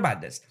feel good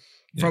about this.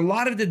 For a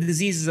lot of the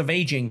diseases of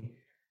aging,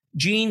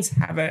 genes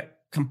have a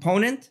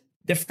component,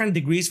 different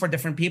degrees for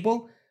different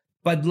people,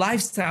 but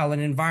lifestyle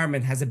and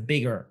environment has a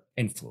bigger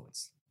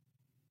influence.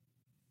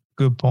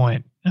 Good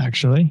point,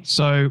 actually.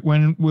 So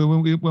when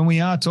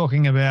we are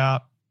talking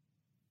about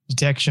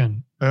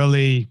detection,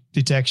 early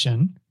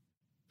detection,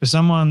 for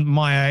someone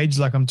my age,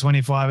 like I'm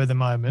 25 at the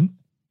moment,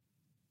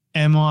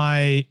 am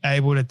I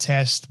able to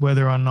test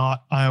whether or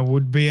not I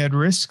would be at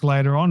risk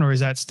later on, or is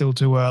that still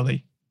too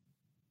early?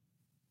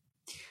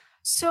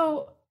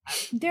 So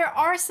there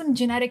are some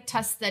genetic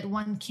tests that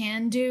one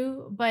can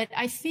do, but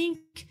I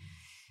think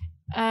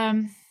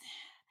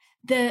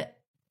the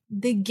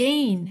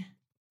gain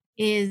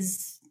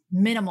is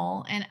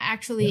minimal, and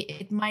actually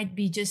it might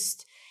be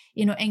just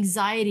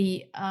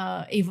anxiety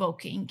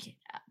evoking.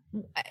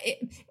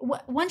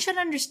 One should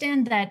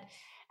understand that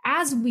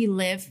as we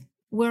live,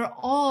 we're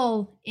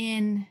all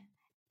in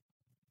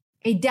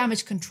a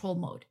damage control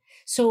mode.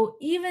 So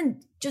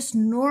even just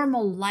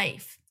normal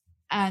life,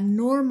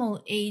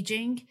 normal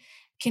aging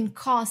can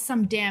cause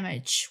some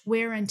damage,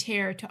 wear and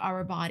tear to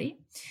our body.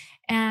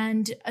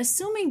 And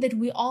assuming that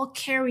we all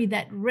carry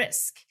that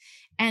risk,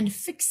 and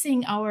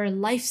fixing our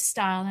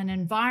lifestyle and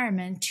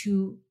environment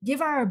to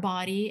give our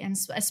body, and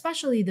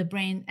especially the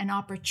brain, an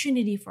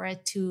opportunity for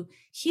it to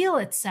heal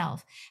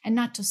itself and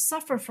not to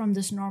suffer from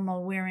this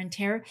normal wear and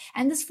tear.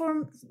 And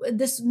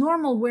this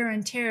normal wear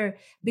and tear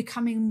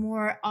becoming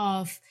more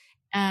of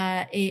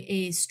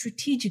a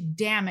strategic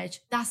damage.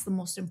 That's the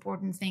most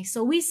important thing.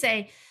 So we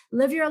say,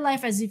 live your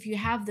life as if you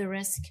have the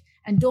risk,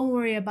 and don't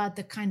worry about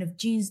the kind of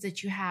genes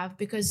that you have,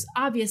 because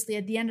obviously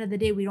at the end of the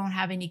day, we don't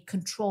have any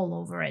control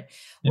over it.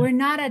 Yeah. We're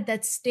not at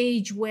that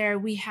stage where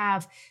we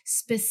have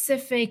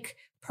specific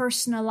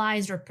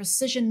personalized or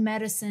precision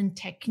medicine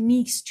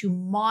techniques to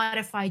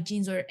modify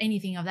genes or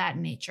anything of that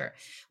nature.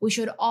 We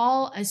should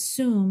all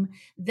assume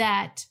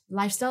that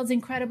lifestyle is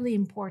incredibly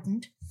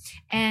important.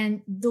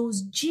 And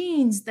those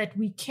genes that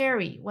we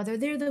carry, whether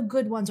they're the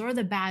good ones or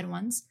the bad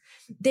ones,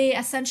 they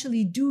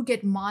essentially do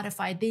get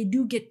modified. They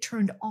do get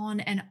turned on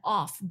and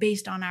off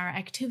based on our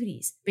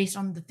activities, based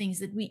on the things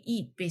that we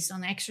eat, based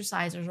on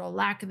exercises or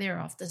lack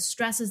thereof, the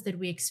stresses that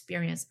we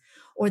experience,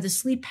 or the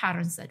sleep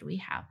patterns that we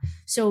have.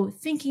 So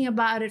thinking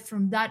about it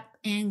from that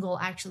angle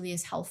actually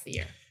is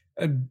healthier.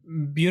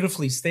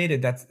 Beautifully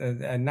stated. That's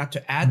not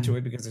to add to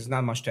it, because there's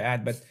not much to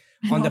add, but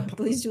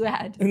please do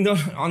add. No,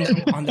 on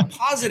the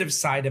positive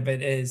side of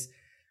it is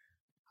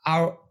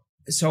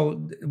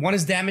so one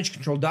is damage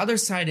control. The other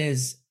side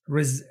is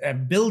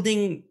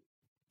building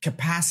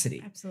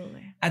capacity.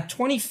 Absolutely. At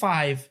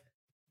 25,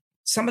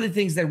 some of the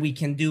things that we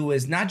can do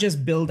is not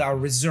just build our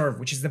reserve,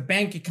 which is the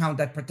bank account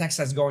that protects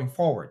us going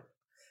forward.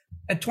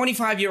 A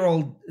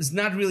 25-year-old is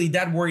not really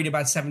that worried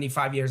about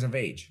 75 years of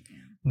age.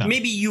 No.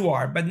 Maybe you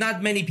are, but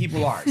not many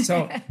people are.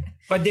 So,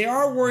 but they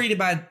are worried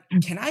about,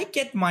 can I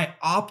get my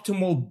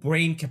optimal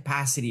brain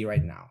capacity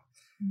right now?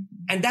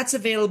 And that's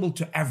available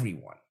to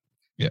everyone.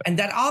 Yeah. And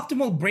that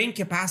optimal brain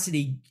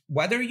capacity,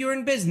 whether you're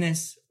in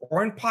business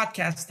or in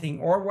podcasting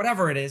or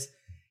whatever it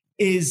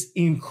is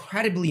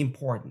incredibly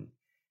important.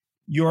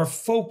 Your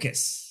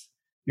focus,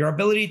 your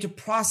ability to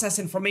process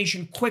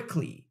information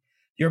quickly,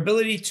 your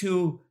ability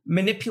to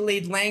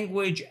manipulate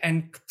language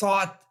and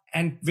thought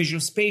and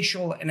visual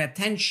spatial and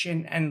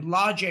attention and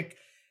logic,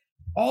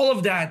 all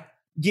of that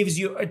gives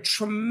you a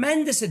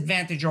tremendous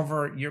advantage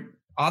over your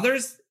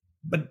others,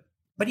 but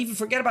even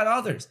forget about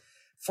others.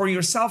 For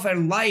yourself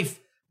and life,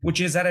 which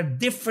is at a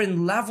different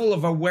level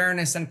of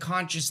awareness and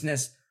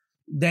consciousness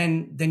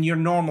than your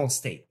normal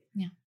state.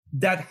 Yeah.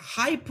 That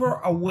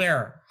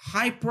hyper-aware,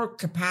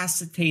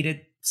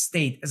 hyper-capacitated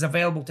state is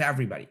available to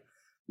everybody.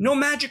 No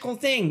magical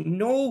thing,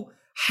 no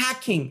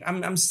hacking.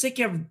 I'm sick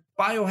of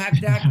biohack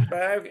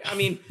that. I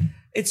mean,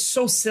 it's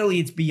so silly.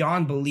 It's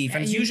beyond belief.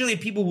 And it's usually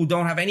people who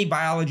don't have any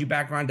biology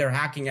background, they're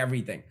hacking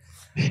everything.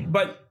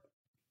 But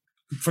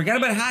forget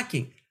about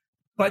hacking.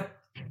 But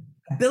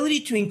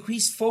ability to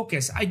increase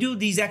focus. I do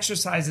these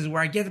exercises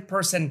where I get a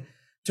person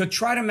to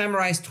try to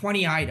memorize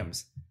 20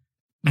 items.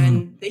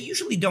 And they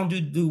usually don't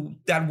do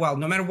that well,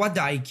 no matter what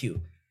the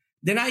IQ.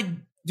 Then I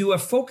do a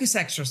focus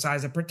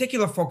exercise, a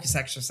particular focus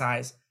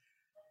exercise,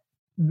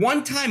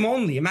 one time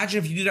only.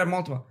 Imagine if you do that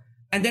multiple.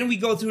 And then we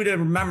go through the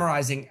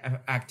memorizing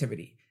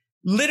activity.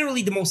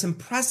 Literally the most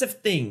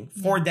impressive thing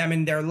for them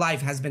in their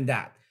life has been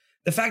that.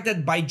 The fact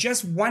that by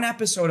just one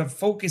episode of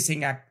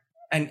focusing and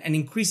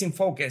increasing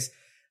focus,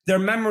 their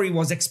memory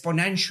was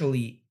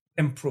exponentially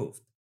improved.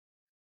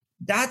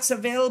 That's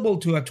available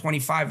to a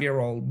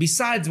 25-year-old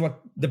besides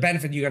what the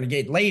benefit you're going to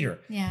get later.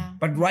 Yeah.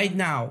 But right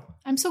now,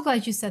 I'm so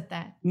glad you said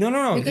that.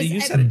 No. Because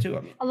You said it too. I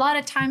mean, a lot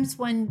of times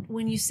when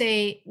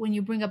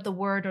you bring up the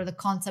word or the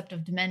concept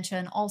of dementia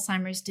and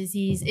Alzheimer's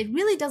disease, it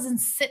really doesn't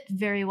sit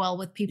very well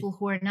with people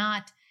who are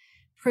not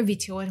privy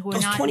to it, who are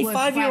those not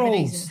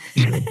 25-year-olds.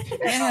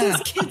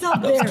 Those kids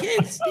out there,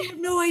 kids. they have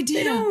no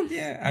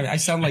idea. I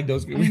sound like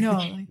those people. I know,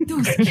 like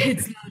those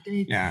kids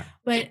nowadays. Yeah.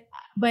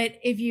 But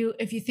if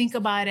you think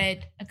about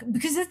it,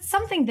 because it's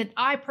something that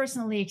I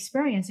personally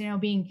experienced,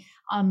 being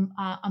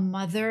a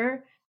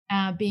mother,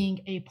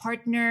 being a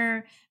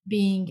partner,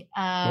 being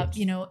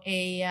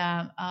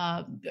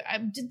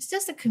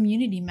just a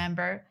community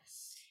member.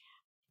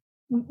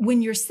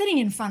 When you're sitting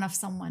in front of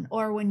someone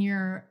or when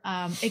you're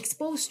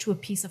exposed to a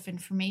piece of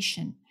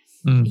information,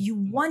 you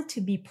want to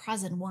be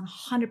present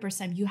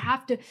 100%. You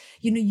have to,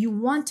 you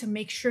want to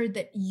make sure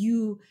that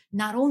you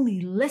not only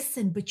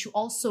listen, but you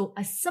also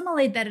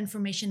assimilate that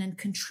information and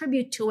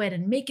contribute to it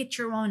and make it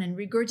your own and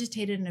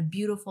regurgitate it in a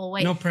beautiful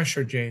way. No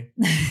pressure, Jay.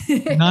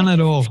 None at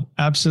all.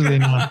 Absolutely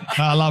not.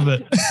 I love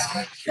it.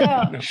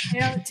 So,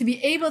 to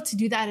be able to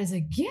do that is a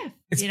gift.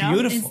 It's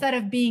beautiful. Instead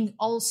of being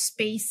all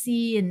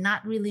spacey and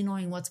not really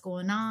knowing what's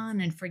going on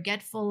and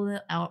forgetful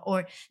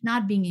or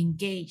not being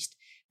engaged.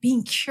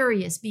 Being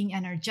curious, being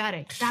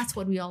energetic. That's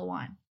what we all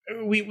want.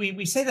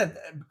 We say that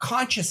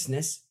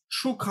consciousness,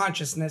 true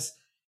consciousness,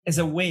 is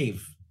a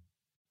wave.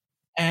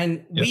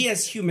 And we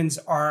as humans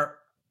are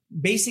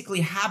basically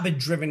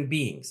habit-driven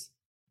beings,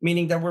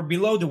 meaning that we're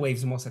below the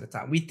waves most of the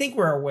time. We think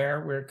we're aware,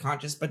 we're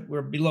conscious, but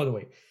we're below the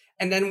wave.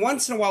 And then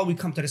once in a while, we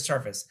come to the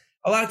surface.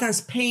 A lot of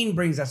times, pain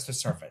brings us to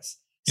surface.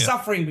 Yeah.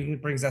 Suffering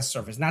brings us to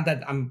surface. Not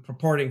that I'm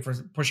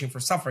pushing for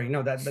suffering.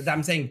 No, but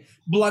I'm saying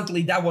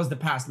bluntly, that was the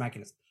past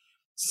mechanism.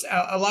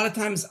 A lot of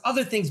times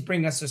other things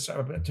bring us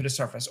to the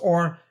surface,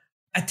 or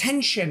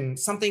attention,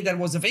 something that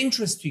was of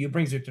interest to you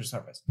brings you to the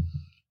surface.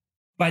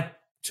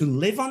 But to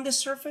live on the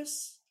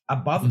surface,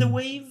 above the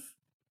wave,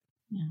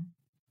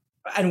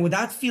 and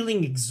without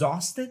feeling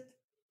exhausted,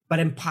 but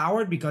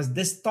empowered because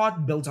this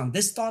thought builds on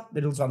this thought,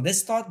 builds on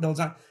this thought, builds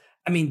on.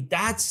 I mean,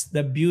 that's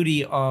the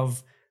beauty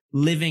of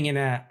living in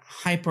a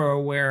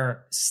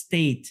hyper-aware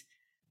state.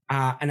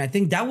 And I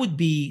think that would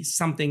be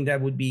something that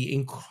would be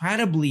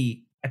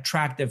incredibly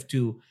attractive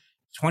to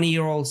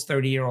 20-year-olds,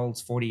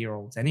 30-year-olds,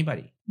 40-year-olds,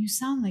 anybody. You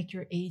sound like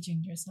you're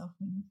aging yourself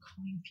when you're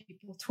calling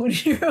people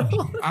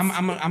 20-year-olds.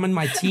 I'm in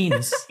my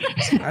teens.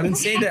 I didn't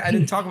say that. I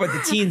didn't talk about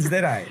the teens,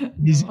 did I?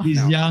 He's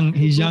young.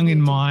 He's young in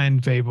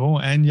mind, people,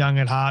 and young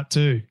at heart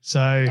too.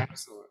 So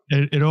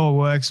it all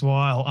works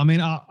well. I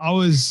mean, I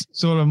was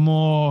sort of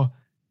more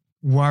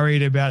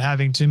worried about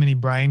having too many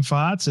brain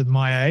farts at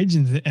my age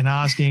and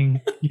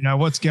asking,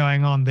 what's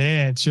going on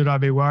there? Should I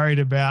be worried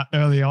about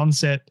early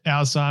onset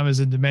Alzheimer's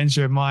and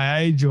dementia at my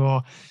age,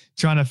 or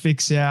trying to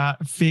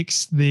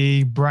fix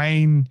the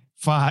brain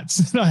farts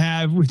that I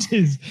have, which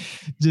is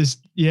just,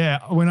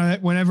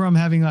 whenever I'm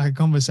having like a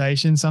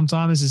conversation,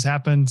 sometimes this has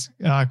happened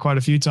quite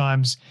a few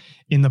times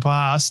in the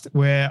past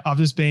where I've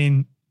just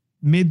been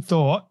mid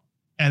thought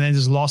and then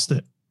just lost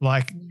it.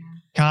 Like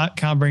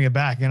can't bring it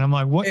back. And I'm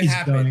like, what is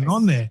going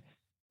on there?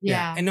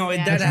 Yeah, I know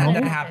that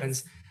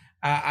happens.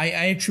 I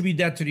attribute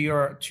that to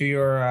your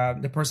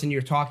the person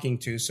you're talking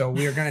to. So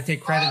we're gonna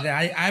take credit.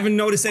 I haven't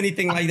noticed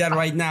anything like that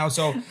right now.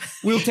 So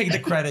we'll take the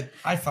credit.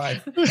 High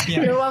five.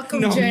 Yeah. You're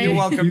welcome, Jay. You're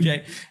welcome,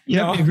 Jay.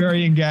 You're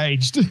very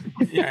engaged.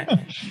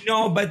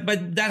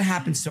 But that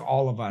happens to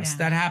all of us. Yeah.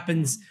 That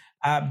happens,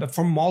 but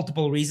for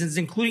multiple reasons,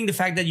 including the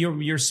fact that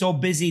you're so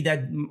busy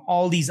that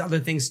all these other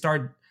things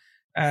start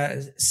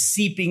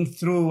seeping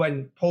through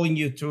and pulling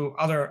you to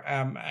other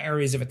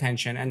areas of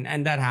attention,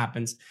 and that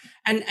happens.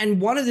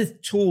 And one of the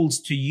tools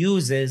to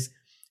use is,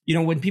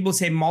 when people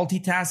say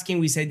multitasking,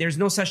 we say there's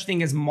no such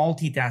thing as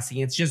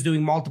multitasking. It's just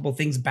doing multiple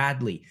things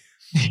badly.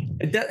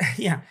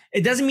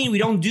 It doesn't mean we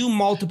don't do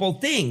multiple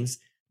things,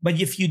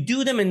 but if you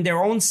do them in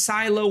their own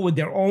silo with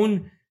their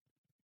own,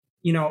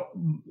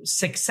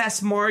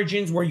 success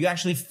margins, where you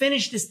actually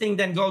finish this thing,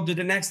 then go to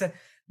the next, that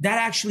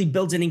actually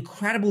builds an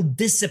incredible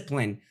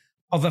discipline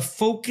of a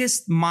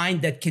focused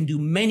mind that can do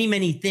many,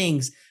 many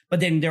things, but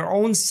then their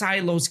own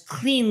silos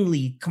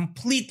cleanly,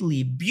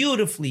 completely,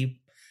 beautifully,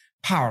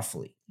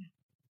 powerfully.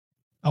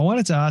 I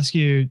wanted to ask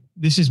you,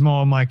 this is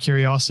more my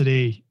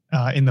curiosity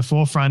in the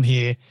forefront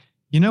here.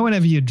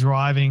 Whenever you're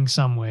driving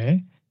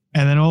somewhere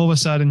and then all of a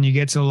sudden you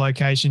get to a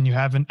location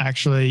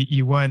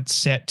you weren't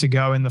set to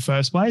go in the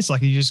first place,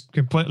 like you just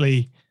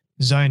completely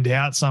zoned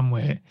out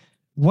somewhere.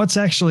 What's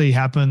actually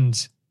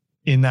happened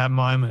in that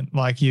moment?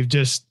 Like you've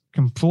just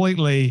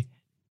completely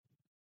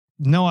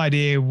no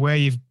idea where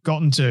you've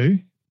gotten to.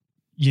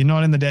 You're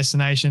not in the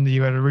destination that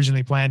you had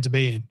originally planned to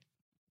be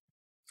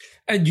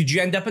in. Did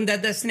you end up in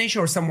that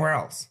destination or somewhere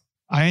else?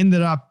 I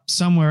ended up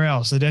somewhere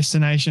else, a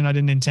destination I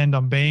didn't intend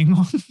on being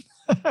on.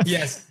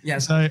 Yes.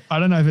 So I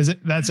don't know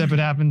if that's ever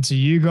happened to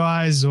you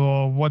guys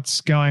or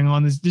what's going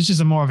on. This is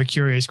just more of a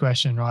curious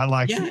question, right?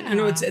 Like, I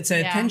know it's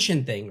an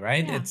attention thing,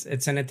 right? Yeah.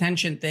 It's an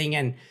attention thing.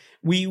 And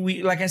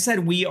we, like I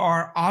said, we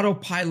are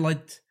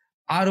autopilot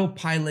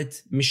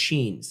autopilot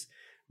machines.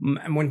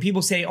 And when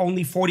people say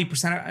only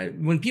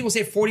 40%, when people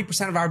say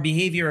 40% of our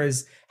behavior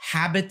is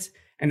habit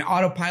and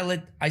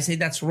autopilot, I say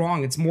that's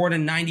wrong. It's more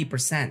than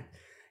 90%.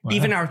 Wow.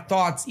 Even our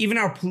thoughts, even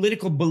our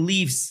political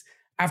beliefs,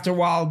 after a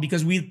while,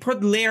 because we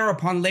put layer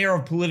upon layer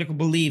of political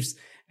beliefs,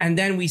 and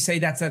then we say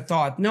that's a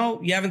thought.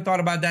 No, you haven't thought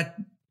about that,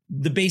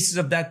 the basis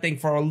of that thing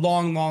for a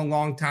long, long,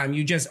 long time.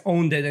 You just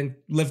owned it and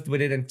lived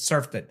with it and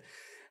surfed it.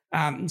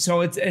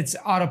 So it's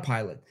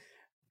autopilot.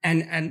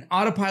 And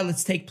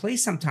autopilots take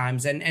place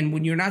sometimes. And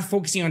when you're not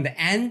focusing on the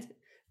end,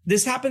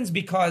 this happens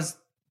because,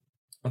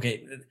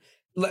 okay,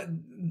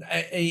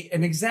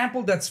 an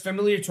example that's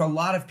familiar to a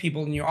lot of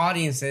people in your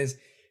audience is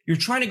you're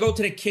trying to go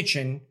to the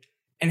kitchen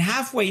and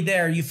halfway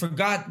there, you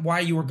forgot why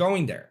you were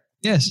going there.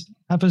 Yes,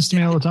 happens to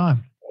me all the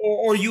time.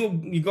 Or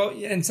you go,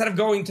 instead of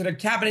going to the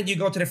cabinet, you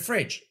go to the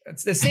fridge.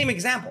 It's the same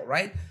example,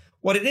 right?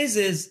 What it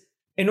is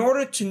in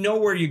order to know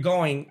where you're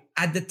going,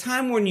 at the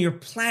time when you're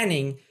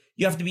planning,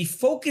 you have to be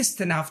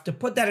focused enough to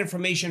put that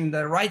information in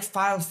the right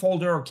file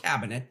folder or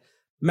cabinet,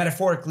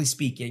 metaphorically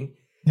speaking.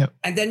 Yep.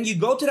 And then you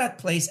go to that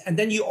place and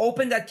then you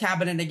open that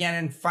cabinet again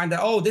and find out,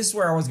 oh, this is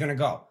where I was going to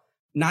go.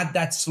 Not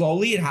that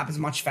slowly. It happens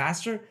much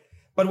faster.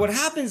 But what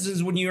happens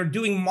is when you're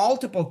doing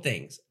multiple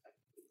things,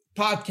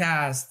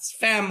 podcasts,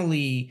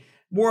 family,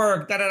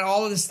 work,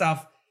 all of this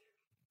stuff,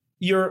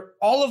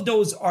 all of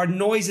those are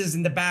noises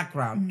in the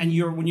background.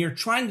 Mm-hmm. And when you're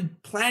trying to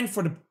plan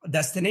for the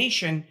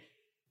destination,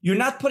 you're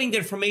not putting the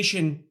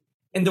information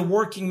in the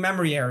working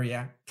memory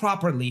area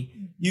properly.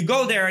 Mm-hmm. You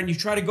go there and you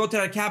try to go to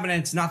that cabinet,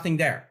 it's nothing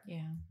there.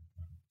 Yeah.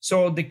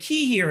 So the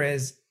key here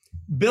is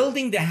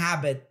building the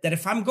habit that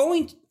if I'm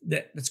going,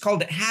 it's called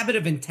the habit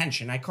of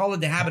intention. I call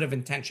it the habit of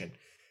intention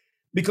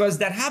because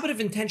that habit of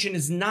intention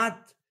is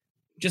not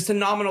just a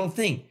nominal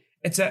thing.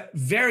 It's a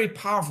very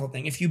powerful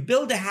thing. If you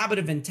build a habit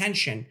of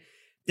intention,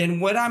 then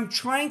what I'm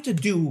trying to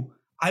do,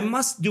 I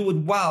must do it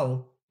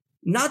well,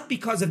 not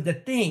because of the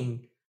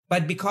thing,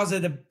 but because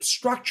of the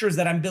structures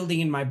that I'm building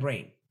in my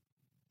brain.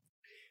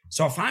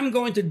 So if I'm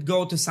going to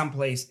go to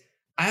someplace,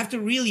 I have to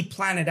really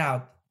plan it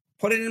out,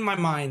 put it in my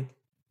mind,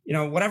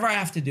 whatever I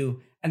have to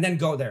do, and then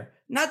go there.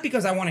 Not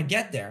because I want to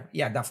get there.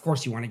 Yeah, of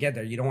course you want to get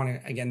there. You don't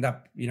want to end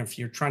up, if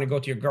you're trying to go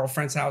to your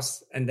girlfriend's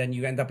house and then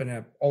you end up in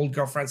an old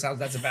girlfriend's house,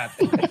 that's a bad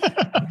thing.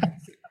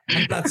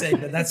 I'm not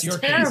saying that that's your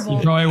case. You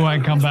probably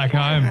won't come back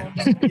home.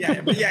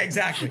 Yeah,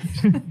 exactly.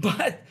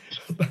 But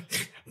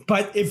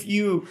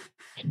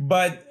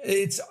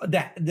it's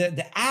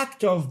the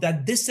act of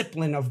that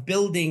discipline of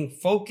building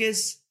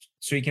focus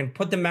so you can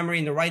put the memory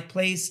in the right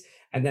place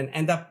and then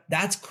end up,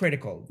 that's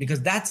critical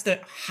because that's the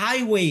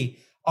highway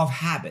of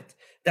habit.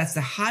 That's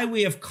the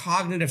highway of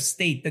cognitive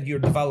state that you're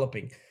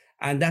developing.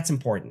 And that's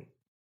important.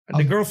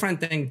 The girlfriend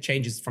thing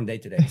changes from day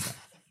to day. So.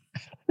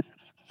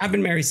 I've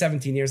been married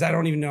 17 years. I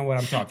don't even know what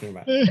I'm talking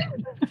about.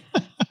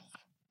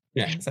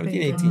 Yeah,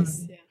 17, 18.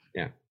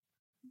 Yeah.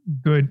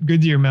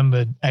 Good you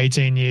remembered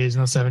 18 years,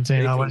 not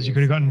 17. Otherwise, you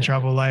could have gotten in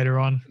trouble later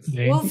on.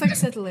 Yeah. We'll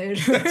fix it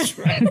later. That's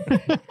right.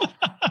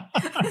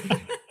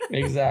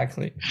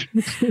 Exactly.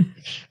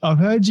 I've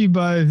heard you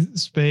both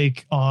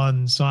speak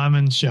on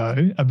Simon's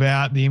show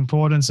about the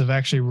importance of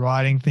actually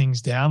writing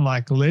things down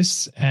like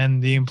lists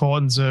and the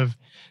importance of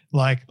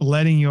like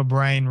letting your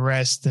brain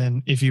rest.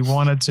 And if you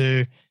got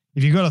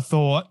a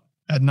thought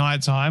at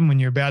nighttime when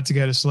you're about to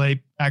go to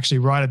sleep, actually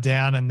write it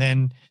down and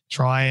then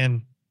try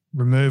and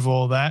remove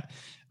all that.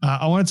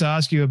 I wanted to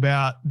ask you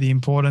about the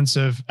importance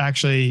of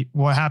actually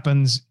what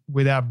happens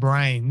with our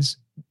brains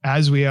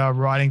as we are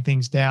writing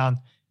things down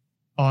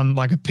on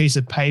like a piece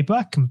of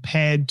paper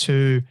compared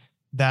to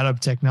that of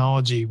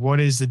technology.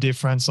 What is the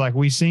difference? Like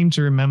we seem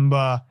to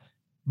remember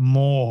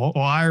more,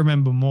 or I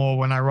remember more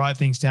when I write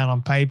things down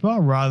on paper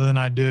rather than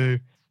I do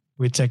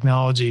with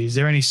technology. Is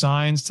there any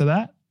science to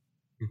that?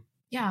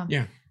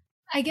 Yeah.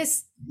 I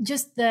guess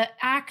just the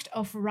act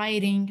of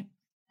writing,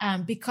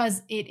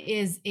 because it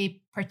is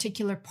a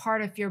particular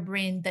part of your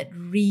brain that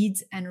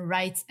reads and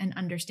writes and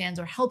understands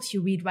or helps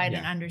you read, write,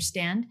 and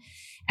understand.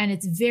 And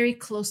it's very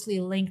closely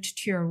linked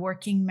to your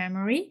working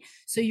memory.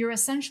 So you're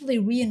essentially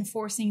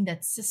reinforcing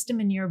that system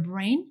in your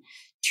brain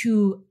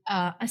to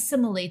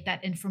assimilate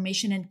that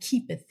information and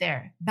keep it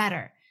there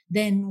better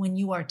than when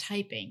you are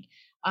typing.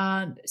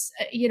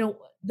 The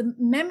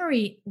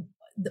memory,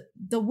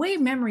 the way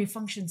memory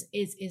functions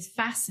is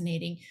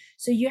fascinating.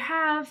 So you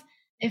have,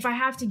 if I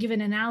have to give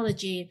an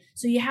analogy,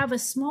 so you have a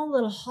small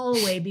little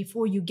hallway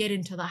before you get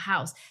into the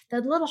house.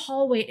 That little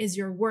hallway is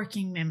your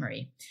working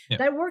memory. Yep.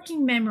 That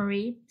working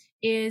memory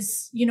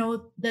is,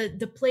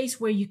 the place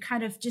where you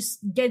kind of just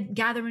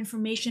gather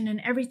information and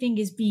everything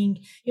is being,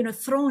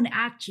 thrown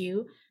at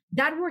you.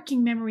 That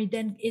working memory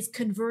then is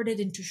converted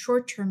into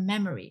short-term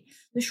memory.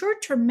 The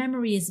short-term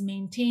memory is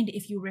maintained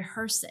if you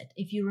rehearse it,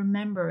 if you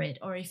remember it,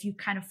 or if you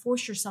kind of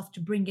force yourself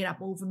to bring it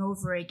up over and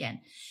over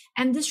again.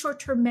 And this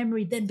short-term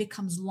memory then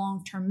becomes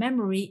long-term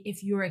memory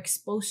if you're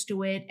exposed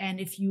to it and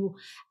if you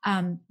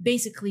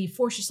basically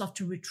force yourself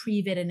to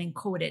retrieve it and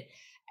encode it.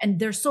 And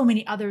there's so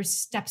many other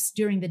steps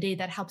during the day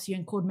that helps you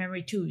encode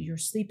memory too. Your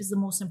sleep is the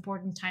most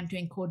important time to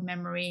encode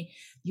memory.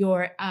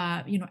 Your,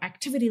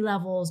 activity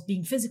levels,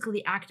 being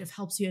physically active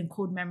helps you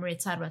encode memory,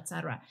 et cetera, et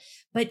cetera.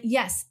 But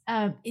yes,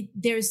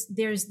 there's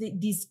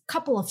these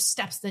couple of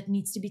steps that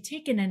needs to be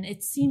taken. And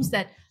it seems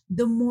that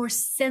the more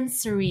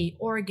sensory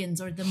organs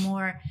or the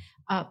more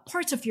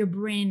parts of your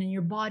brain and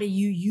your body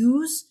you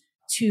use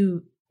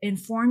to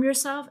inform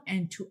yourself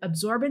and to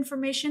absorb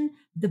information,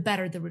 the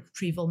better the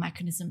retrieval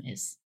mechanism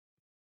is.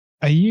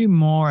 Are you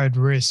more at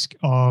risk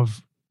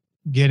of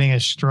getting a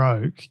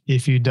stroke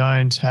if you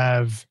don't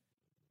have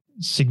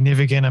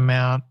significant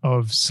amount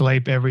of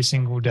sleep every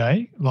single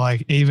day?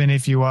 Like even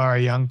if you are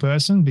a young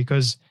person,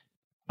 because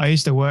I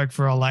used to work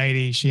for a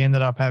lady, she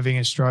ended up having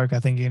a stroke, I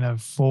think in her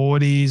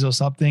 40s or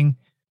something.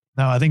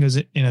 No, I think it was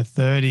in her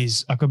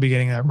 30s. I could be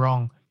getting that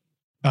wrong.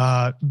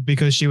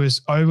 Because she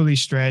was overly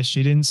stressed.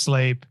 She didn't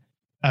sleep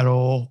at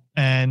all.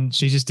 And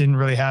she just didn't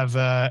really have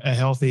a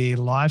healthy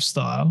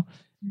lifestyle.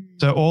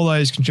 So all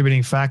those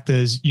contributing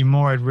factors, you're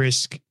more at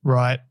risk,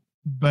 right?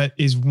 But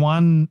is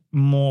one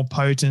more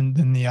potent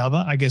than the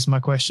other? I guess my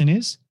question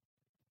is.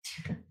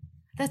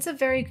 That's a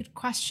very good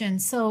question.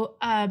 So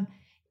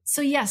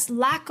yes,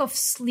 lack of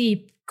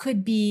sleep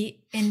could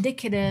be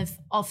indicative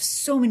of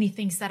so many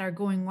things that are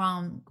going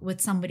wrong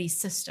with somebody's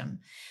system.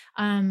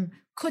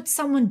 Could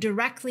someone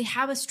directly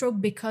have a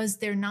stroke because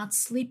they're not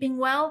sleeping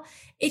well?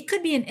 It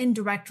could be an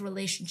indirect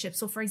relationship.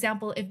 So for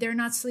example, if they're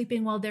not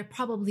sleeping well, they're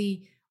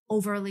probably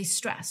overly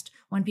stressed.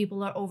 When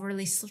people are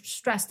overly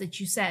stressed, like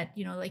you said,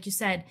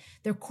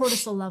 their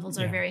cortisol levels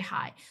are very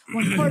high.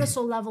 When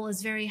cortisol level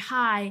is very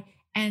high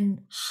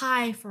and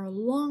high for a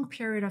long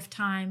period of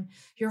time,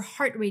 your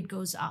heart rate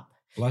goes up.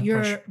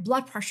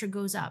 Blood pressure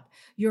goes up.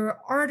 Your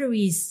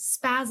arteries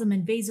spasm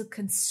and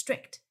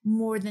vasoconstrict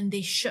more than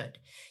they should.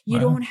 You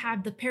don't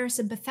have the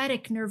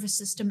parasympathetic nervous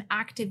system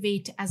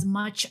activate as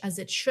much as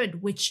it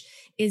should, which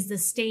is the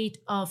state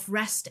of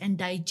rest and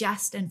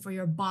digest and for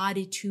your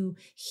body to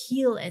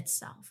heal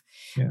itself.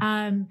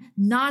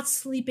 Not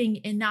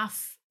sleeping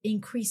enough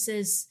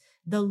increases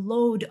the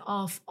load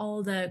of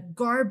all the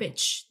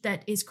garbage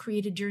that is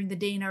created during the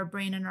day in our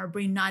brain, and our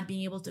brain not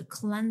being able to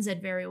cleanse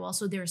it very well.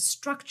 So there's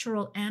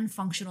structural and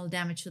functional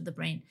damage to the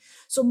brain.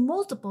 So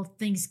multiple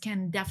things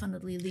can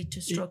definitely lead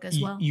to stroke as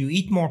well. You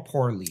eat more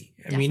poorly.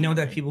 And we know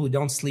that people who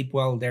don't sleep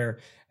well, their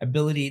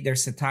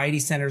satiety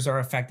centers are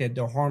affected,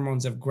 the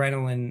hormones of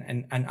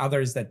ghrelin and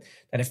others that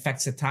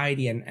affect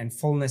satiety and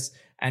fullness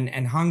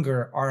and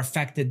hunger are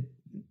affected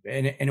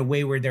in a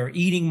way where they're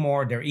eating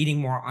more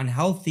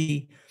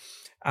unhealthy.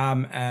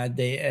 At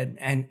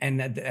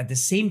the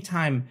same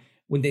time,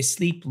 when they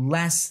sleep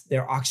less,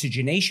 their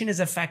oxygenation is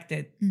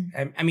affected.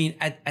 I mean,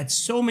 at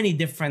so many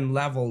different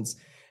levels.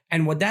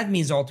 And what that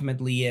means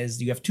ultimately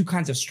is you have two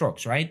kinds of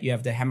strokes, right? You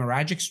have the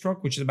hemorrhagic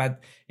stroke, which is about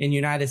in the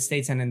United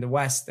States and in the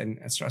West and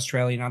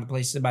Australia and other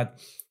places, about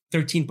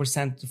 13%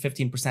 to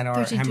 15%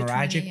 are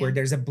hemorrhagic, where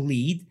there's a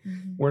bleed,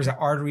 where the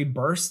artery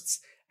bursts.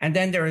 And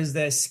then there is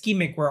the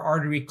ischemic, where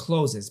artery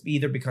closes,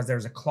 either because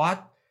there's a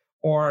clot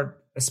or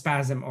a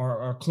spasm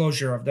or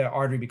closure of the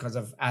artery because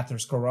of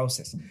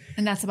atherosclerosis.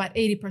 And that's about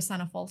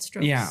 80% of all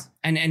strokes. Yeah.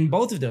 And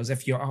both of those,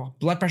 if your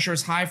blood pressure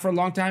is high for a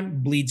long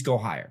time, bleeds go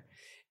higher.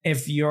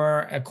 If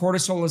your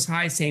cortisol is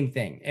high, same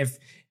thing.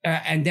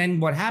 And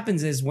then what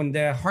happens is when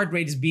the heart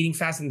rate is beating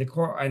fast and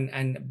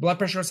and blood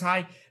pressure is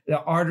high, the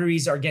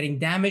arteries are getting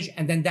damaged.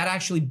 And then that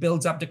actually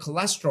builds up the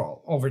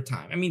cholesterol over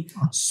time. I mean,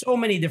 so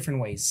many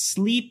different ways.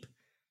 Sleep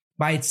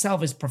by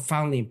itself is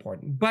profoundly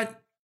important,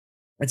 but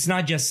it's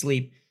not just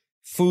sleep.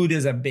 Food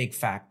is a big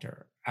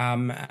factor.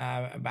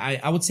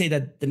 I would say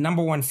that the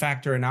number one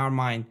factor in our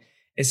mind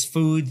is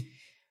food,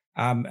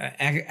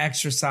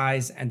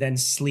 exercise, and then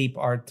sleep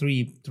are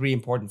three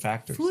important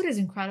factors. Food is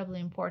incredibly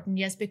important,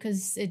 yes,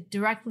 because it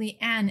directly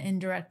and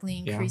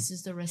indirectly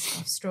increases the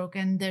risk of stroke.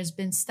 And there's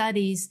been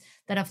studies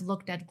that have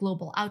looked at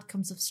global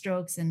outcomes of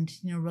strokes and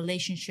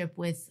relationship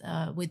with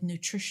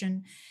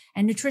nutrition.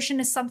 And nutrition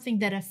is something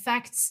that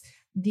affects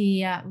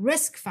the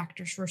risk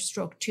factors for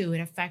stroke too.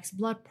 It affects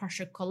blood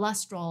pressure,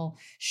 cholesterol,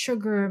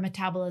 sugar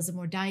metabolism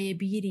or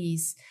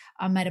diabetes,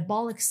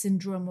 metabolic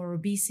syndrome or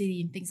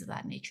obesity, and things of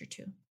that nature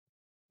too.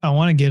 I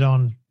want to get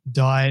on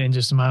diet in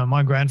just a moment.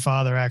 My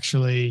grandfather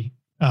actually,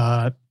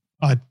 I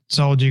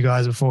told you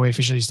guys before we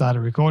officially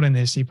started recording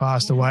this, he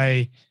passed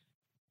away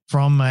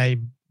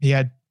he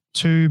had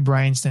 2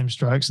 brainstem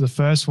strokes. The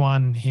first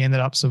one, he ended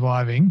up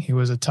surviving. He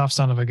was a tough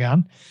son of a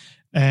gun.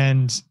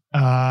 And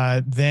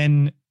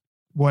then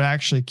what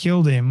actually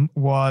killed him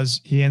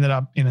was he ended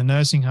up in a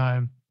nursing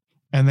home,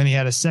 and then he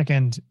had a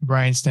second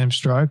brainstem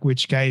stroke,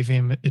 which gave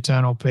him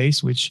eternal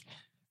peace, which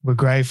we're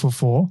grateful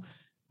for.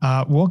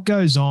 What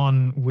goes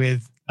on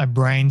with a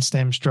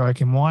brainstem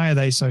stroke, and why are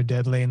they so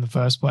deadly in the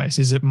first place?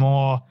 Is it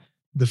more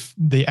the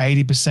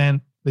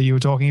 80% that you were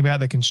talking about,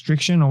 the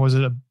constriction, or was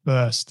it a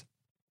burst?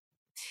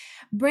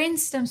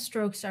 Brainstem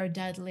strokes are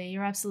deadly.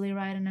 You're absolutely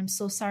right, and I'm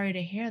so sorry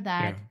to hear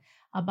that.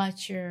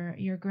 About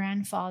your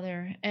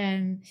grandfather.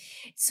 And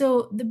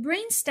so the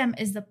brainstem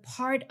is the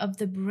part of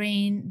the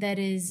brain that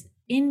is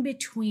in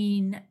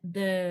between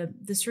the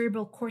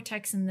cerebral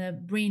cortex and the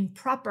brain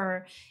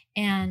proper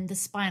and the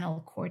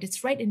spinal cord.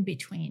 It's right in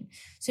between.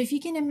 So if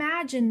you can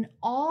imagine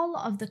all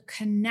of the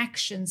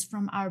connections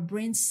from our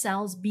brain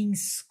cells being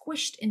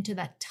squished into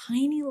that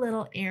tiny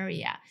little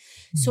area.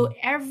 So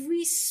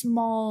every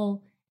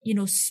small,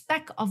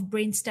 speck of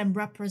brainstem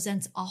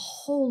represents a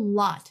whole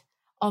lot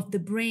of the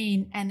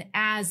brain, and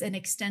as an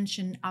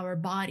extension, our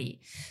body.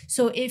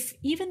 So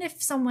even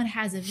if someone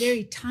has a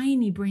very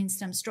tiny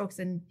brainstem strokes,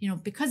 and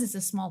because it's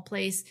a small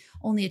place,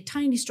 only a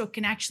tiny stroke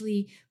can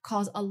actually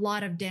cause a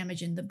lot of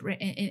damage in the brain,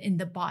 in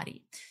the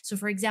body. So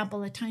for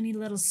example, a tiny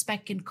little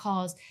speck can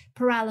cause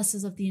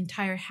paralysis of the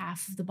entire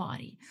half of the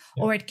body,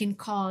 or it can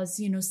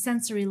cause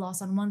sensory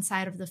loss on one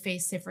side of the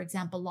face. Say for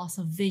example, loss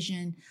of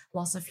vision,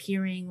 loss of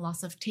hearing,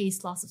 loss of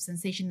taste, loss of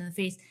sensation in the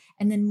face,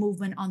 and then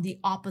movement on the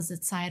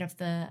opposite side of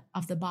the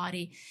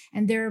body.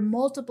 And there are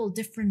multiple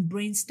different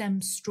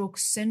brainstem stroke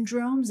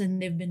syndromes,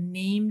 and they've been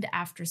named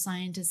after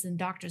scientists and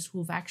doctors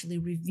who've actually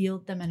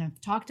revealed them and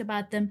have talked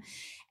about them.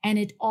 And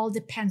it all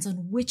depends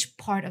on which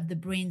part of the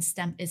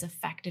brainstem is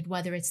affected,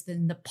 whether it's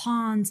in the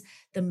pons,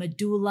 the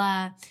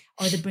medulla,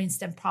 or the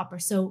brainstem proper.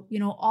 So,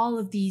 all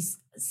of these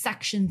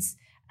sections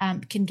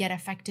can get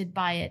affected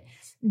by it.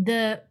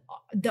 The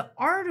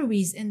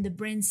arteries in the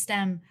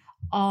brainstem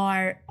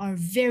are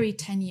very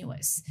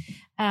tenuous.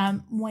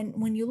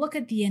 When you look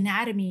at the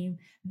anatomy,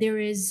 there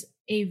is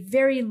a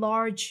very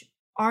large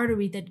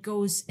artery that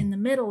goes in the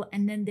middle,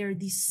 and then there are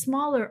these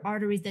smaller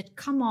arteries that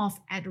come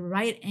off at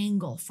right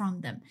angle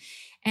from them.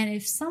 And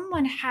if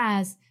someone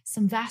has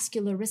some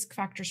vascular risk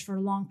factors for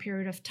a long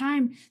period of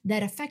time,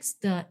 that affects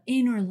the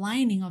inner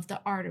lining of the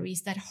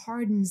arteries, that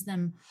hardens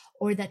them,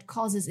 or that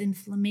causes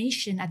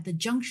inflammation at the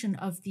junction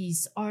of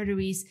these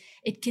arteries,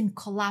 it can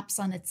collapse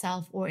on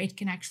itself, or it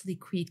can actually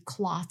create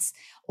clots,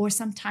 or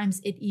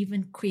sometimes it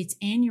even creates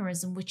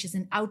aneurysm, which is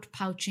an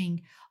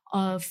outpouching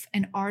of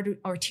an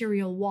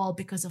arterial wall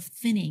because of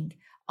thinning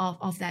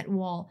of that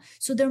wall.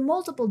 So there are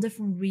multiple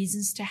different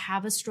reasons to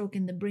have a stroke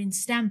in the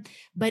brainstem,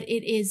 but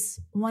it is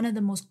one of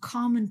the most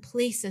common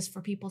places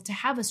for people to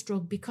have a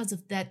stroke because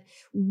of that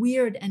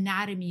weird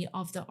anatomy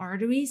of the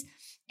arteries,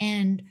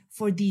 and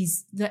for the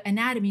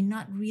anatomy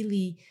not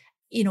really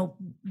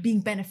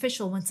being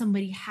beneficial when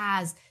somebody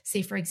has,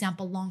 say, for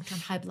example, long-term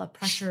high blood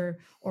pressure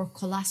or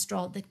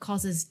cholesterol that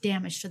causes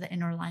damage to the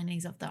inner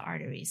linings of the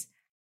arteries.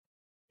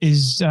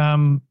 Is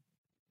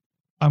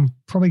I'm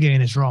probably getting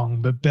this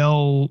wrong, but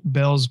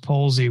Bell's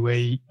palsy,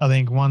 where I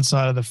think one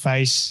side of the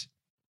face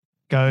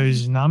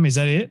goes numb. Is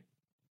that it?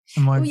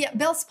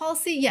 Bell's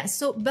palsy. Yes.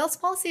 So Bell's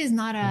palsy is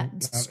not a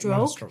stroke.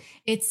 Not a stroke.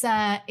 It's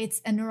a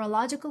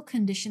neurological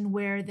condition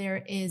where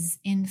there is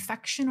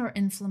infection or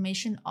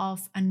inflammation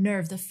of a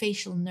nerve, the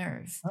facial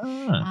nerve.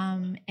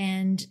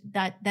 And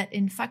that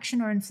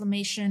infection or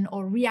inflammation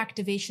or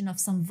reactivation of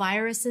some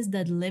viruses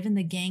that live in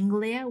the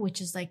ganglia, which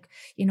is a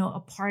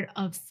part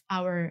of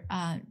our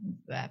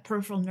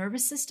peripheral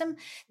nervous system,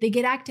 they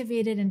get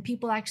activated, and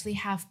people actually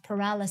have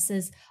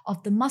paralysis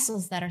of the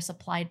muscles that are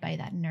supplied by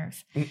that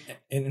nerve. And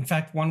in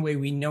fact, one way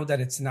we know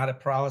that it's not a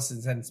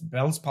paralysis and it's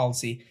Bell's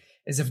palsy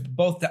is if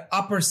both the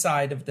upper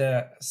side of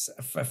the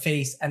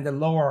face and the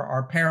lower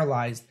are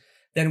paralyzed,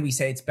 then we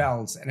say it's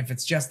Bell's. And if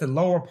it's just the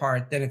lower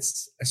part, then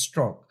it's a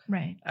stroke.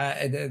 Right.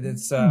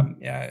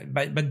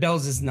 But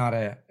Bell's is not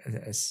a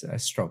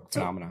stroke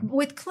phenomenon.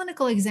 With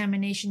clinical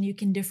examination, you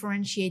can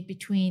differentiate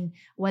between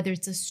whether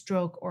it's a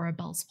stroke or a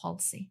Bell's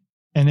palsy.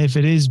 And if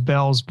it is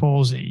Bell's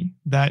palsy,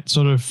 that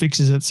sort of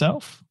fixes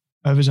itself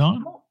over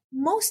time?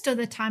 Most of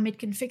the time it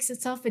can fix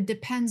itself. It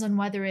depends on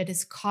whether it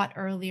is caught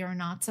early or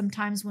not.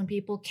 Sometimes when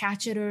people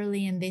catch it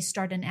early and they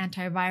start an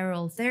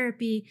antiviral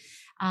therapy,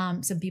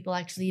 some people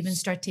actually even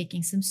start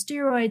taking some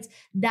steroids,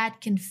 that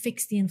can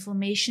fix the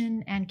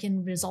inflammation and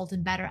can result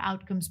in better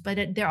outcomes.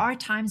 But there are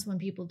times when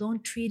people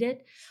don't treat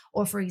it,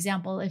 or for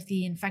example, if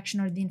the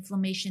infection or the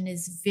inflammation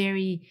is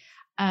very,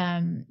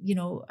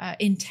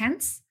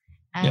 intense,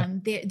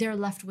 they're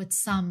left with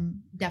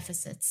some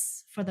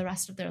deficits for the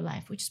rest of their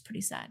life, which is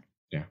pretty sad.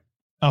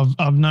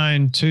 I've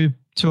known two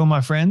of my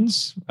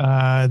friends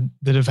that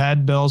have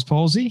had Bell's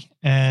palsy,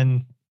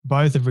 and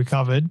both have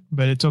recovered,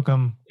 but it took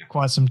them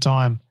quite some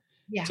time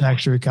to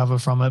actually recover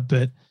from it.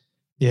 But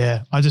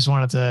I just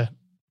wanted to.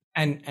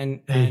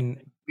 And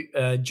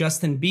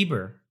Justin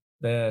Bieber,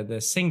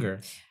 the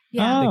singer,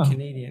 the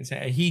Canadian,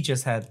 he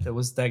just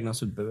was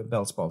diagnosed with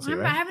Bell's palsy,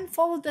 right? I haven't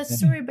followed that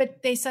story,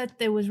 but they said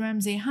there was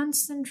Ramsay-Hunt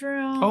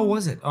syndrome. Oh,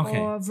 was it? Okay.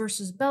 Or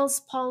versus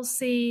Bell's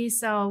palsy.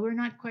 So we're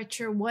not quite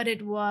sure what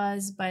it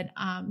was, but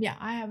I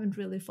haven't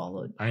really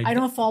followed. I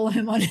don't follow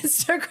him on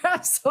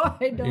Instagram, so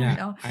I don't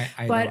know.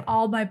 But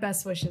all my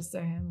best wishes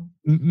to him.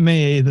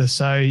 Me either.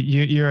 So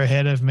you're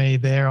ahead of me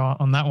there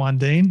on that one,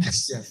 Dean.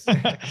 Yes.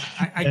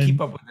 I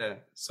keep up with the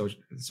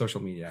social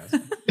media.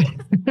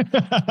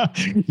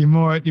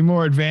 You're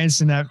more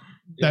advanced in that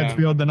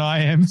field than I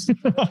am.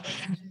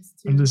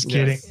 I'm just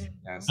kidding.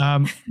 Yes.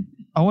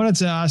 I wanted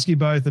to ask you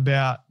both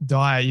about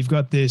diet. You've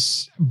got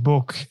this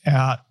book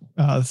out,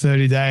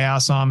 30-Day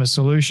Alzheimer's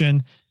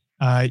Solution.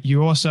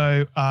 You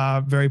also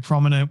are very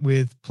prominent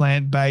with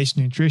plant-based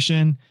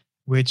nutrition,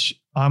 which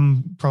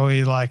I'm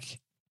probably like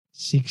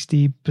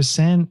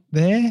 60%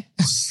 there.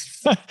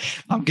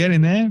 I'm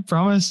getting there.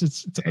 Promise.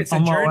 It's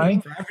on a journey. My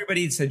way. For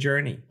everybody, it's a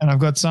journey. And I've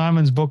got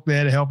Simon's book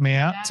there to help me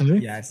out too.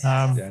 Yes.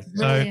 Yes.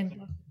 Brilliant.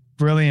 So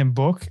brilliant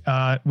book,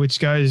 which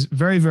goes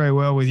very, very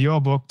well with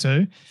your book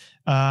too.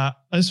 I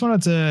just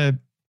wanted to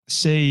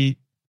see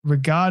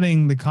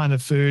regarding the kind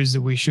of foods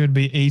that we should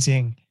be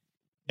eating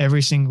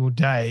every single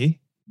day,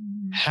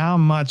 how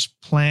much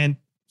plant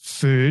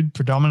food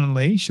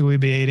predominantly should we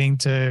be eating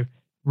to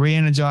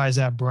re-energize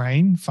our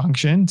brain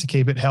function, to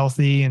keep it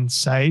healthy and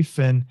safe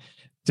and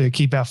to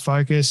keep our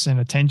focus and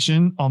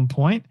attention on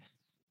point,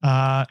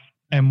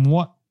 and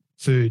what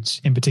foods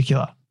in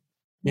particular?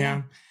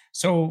 Yeah.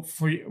 So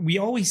we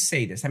always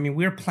say this. I mean,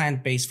 we're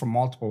plant-based for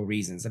multiple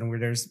reasons, and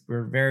we're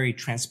very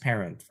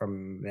transparent,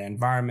 from the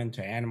environment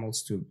to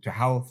animals to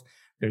health.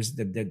 There's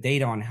the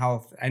data on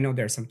health. I know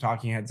there's some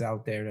talking heads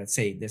out there that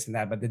say this and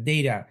that, but the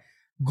data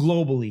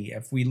globally,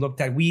 if we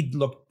looked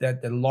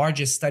at the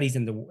largest studies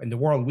in the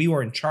world. We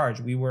were in charge.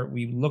 We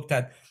looked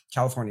at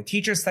California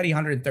Teacher Study,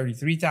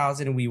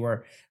 133,000. We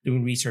were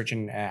doing research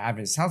in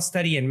Adventist Health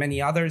Study and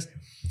many others.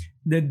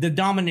 The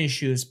dominant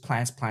issue is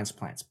plants.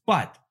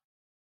 But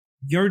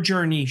your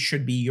journey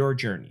should be your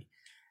journey.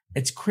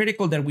 It's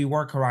critical that we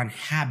work around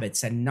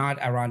habits and not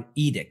around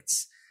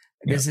edicts.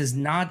 Yep. This is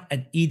not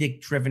an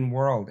edict-driven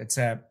world. It's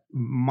a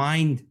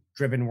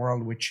mind-driven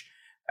world, which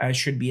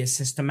should be a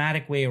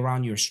systematic way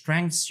around your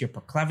strengths, your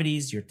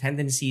proclivities, your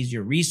tendencies,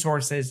 your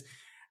resources.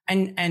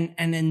 And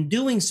in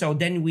doing so,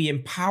 then we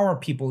empower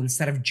people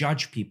instead of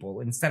judge people,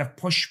 instead of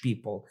push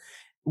people.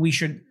 We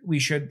should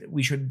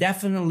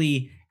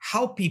definitely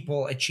help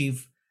people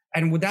achieve,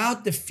 and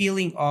without the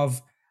feeling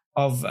of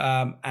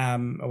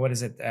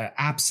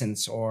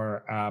absence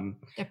or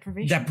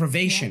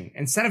deprivation. Yeah.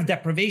 Instead of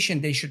deprivation,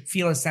 they should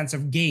feel a sense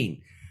of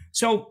gain.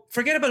 So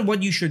forget about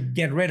what you should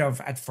get rid of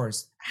at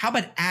first. How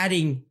about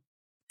adding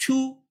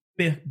 2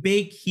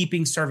 big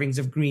heaping servings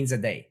of greens a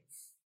day?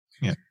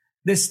 Yeah.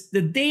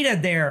 The data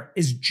there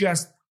is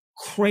just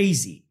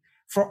crazy.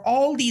 For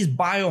all these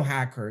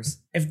biohackers,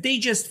 if they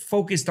just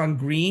focused on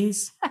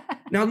greens,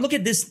 now look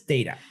at this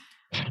data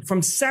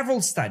from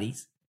several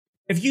studies.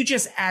 If you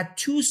just add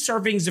 2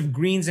 servings of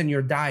greens in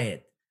your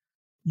diet,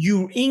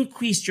 you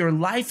increase your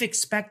life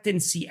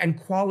expectancy and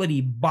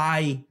quality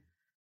by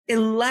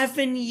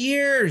 11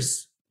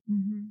 years.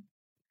 Mm-hmm.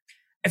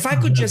 If I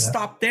could just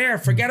stop there,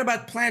 forget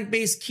about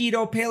plant-based,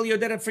 keto,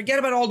 paleo, forget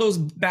about all those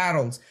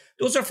battles.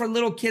 Those are for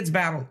little kids'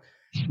 battle.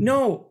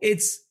 No,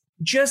 it's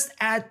just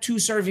add 2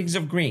 servings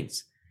of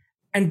greens.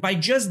 And by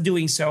just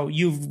doing so,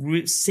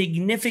 you've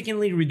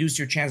significantly reduced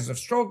your chances of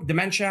stroke,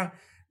 dementia,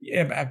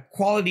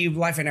 quality of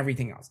life, and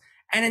everything else.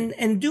 And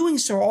in doing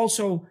so,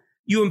 also,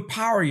 you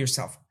empower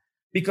yourself,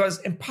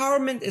 because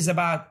empowerment is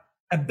about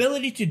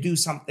ability to do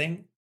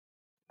something,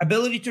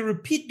 ability to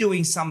repeat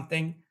doing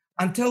something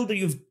until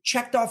you've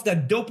checked off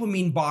that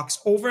dopamine box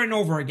over and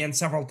over again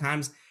several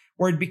times,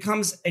 where it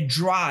becomes a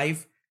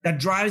drive. That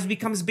drive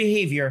becomes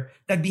behavior.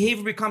 That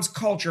behavior becomes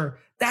culture.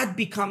 That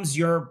becomes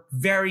your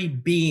very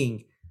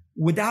being,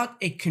 without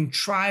a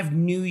contrived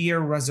New Year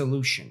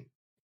resolution.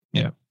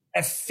 Yeah.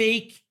 A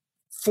fake,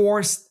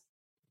 forced,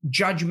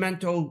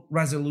 judgmental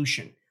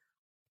resolution.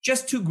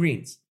 Just 2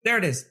 greens. There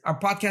it is. Our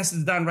podcast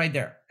is done right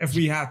there. If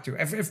we have to,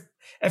 if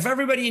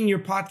everybody in your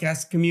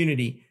podcast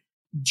community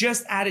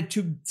just added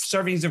 2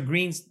 servings of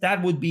greens,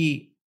 that would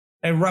be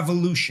a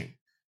revolution.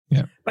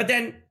 Yeah. But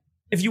then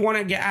if you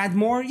want to add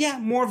more,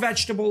 more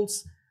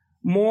vegetables,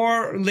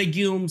 more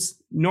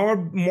legumes,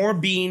 more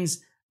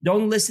beans.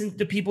 Don't listen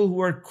to people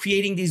who are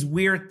creating these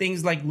weird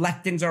things like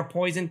lectins are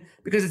poison,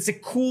 because it's a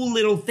cool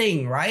little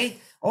thing, right?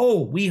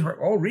 Oh, we heard,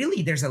 oh,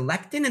 really? There's a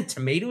lectin and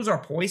tomatoes are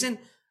poison?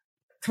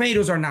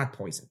 Tomatoes are not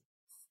poison.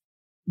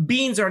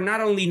 Beans are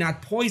not only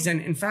not poison,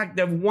 in fact,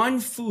 the one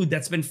food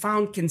that's been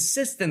found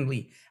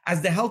consistently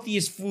as the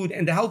healthiest food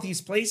in the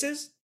healthiest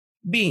places,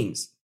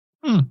 beans.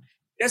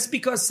 Just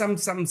because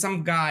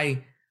some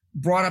guy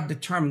brought up the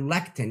term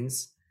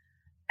lectins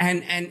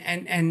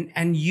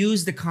and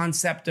used the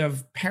concept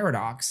of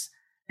paradox,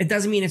 it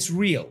doesn't mean it's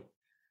real.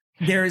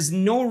 There is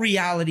no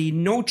reality,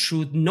 no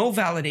truth, no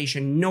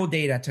validation, no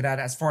data to that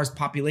as far as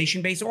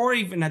population based or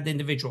even at the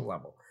individual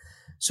level.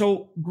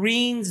 So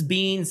greens,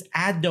 beans,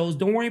 add those.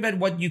 Don't worry about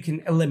what you can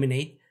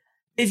eliminate.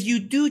 If you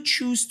do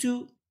choose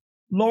to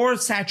lower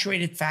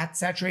saturated fat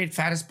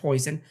is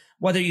poison,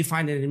 whether you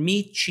find it in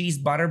meat, cheese,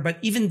 butter, but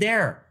even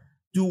there,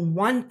 do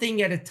one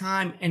thing at a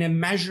time in a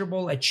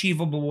measurable,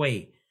 achievable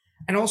way.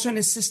 And also in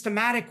a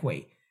systematic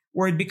way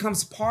where it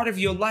becomes part of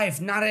your life,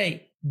 not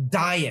a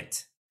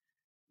diet,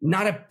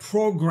 not a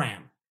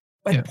program,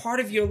 but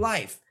part of your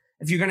life.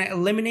 If you're going to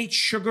eliminate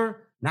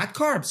sugar, not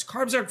carbs.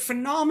 Carbs are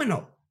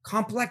phenomenal.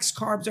 Complex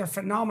carbs are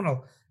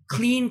phenomenal.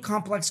 Clean,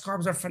 complex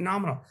carbs are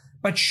phenomenal.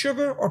 But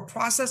sugar or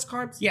processed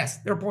carbs, yes,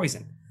 they're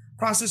poison.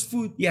 Processed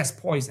food, yes,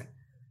 poison.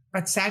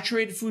 But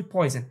saturated food,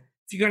 poison.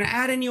 If you're going to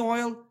add any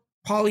oil,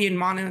 poly and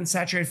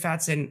monounsaturated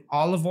fats in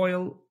olive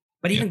oil,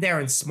 but even there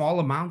in small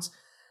amounts.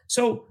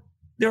 So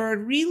there are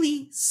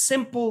really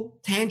simple,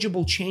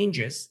 tangible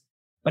changes,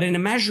 but in a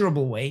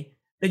measurable way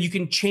that you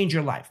can change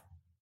your life.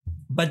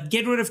 But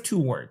get rid of 2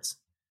 words.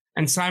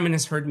 And Simon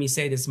has heard me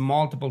say this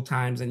multiple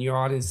times, and your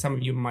audience, some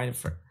of you might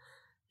have heard.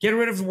 Get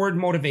rid of the word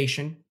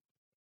motivation,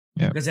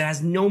 because it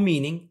has no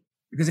meaning.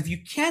 Because if you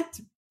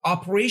can't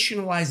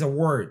operationalize a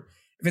word,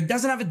 if it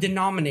doesn't have a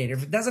denominator,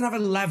 if it doesn't have a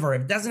lever,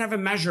 if it doesn't have a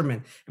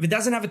measurement, if it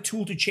doesn't have a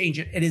tool to change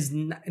it, it is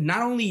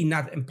not only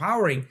not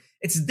empowering,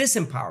 it's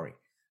disempowering.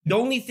 The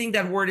only thing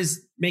that word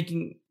is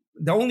making,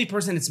 the only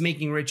person it's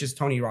making rich is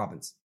Tony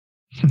Robbins.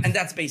 And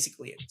that's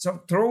basically it.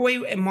 So throw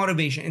away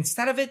motivation.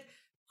 Instead of it,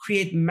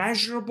 create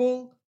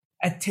measurable,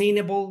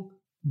 attainable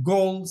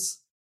goals,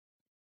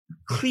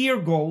 clear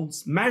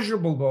goals,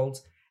 measurable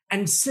goals,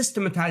 and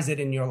systematize it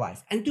in your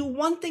life. And do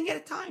one thing at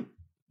a time.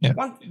 Yeah.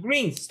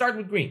 Start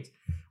with greens.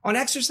 On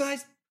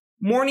exercise,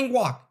 morning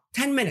walk,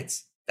 10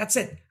 minutes. That's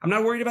it. I'm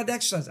not worried about the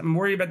exercise. I'm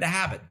worried about the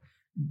habit.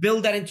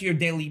 Build that into your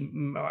daily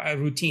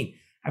routine.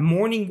 A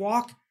morning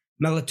walk,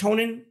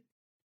 melatonin,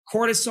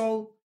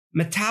 cortisol,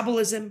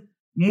 metabolism,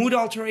 mood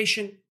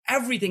alteration,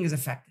 everything is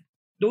affected.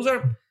 Those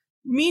are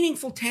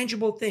meaningful,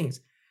 tangible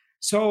things.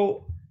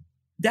 So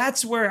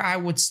that's where I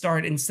would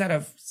start instead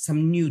of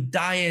some new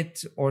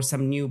diet or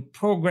some new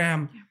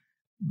program,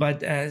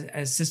 but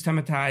as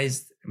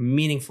systematized,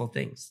 meaningful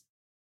things.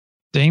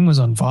 Dean was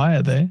on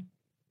fire there.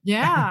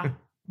 Yeah.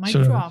 Mic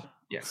Sort of. drop.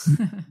 Yes.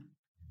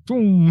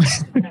 Boom.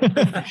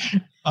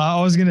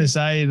 I was going to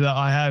say that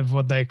I have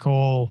what I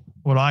call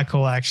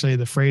actually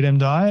the freedom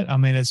diet. I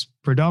mean, it's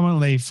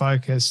predominantly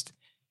focused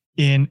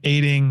in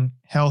eating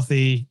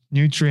healthy,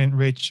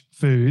 nutrient-rich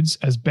foods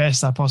as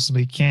best I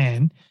possibly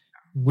can,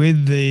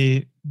 with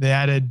the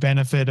added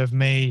benefit of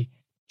me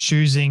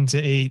choosing to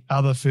eat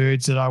other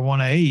foods that I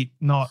want to eat,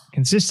 not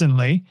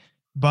consistently,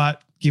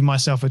 but give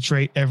myself a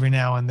treat every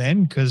now and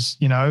then, because,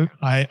 you know,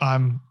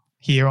 I'm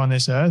here on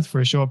this earth for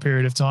a short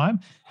period of time,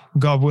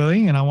 God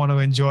willing, and I want to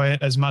enjoy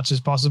it as much as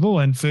possible,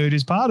 and food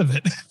is part of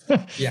it.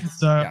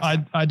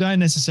 I don't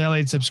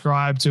necessarily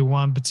subscribe to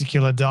one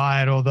particular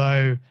diet,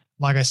 although,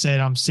 like I said,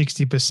 I'm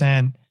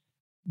 60%.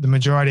 The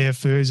majority of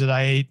foods that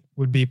I eat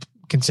would be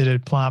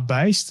considered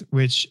plant-based,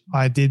 which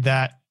I did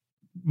that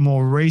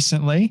more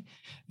recently,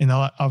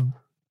 of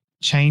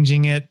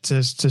changing it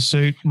to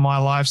suit my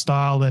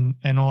lifestyle and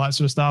all that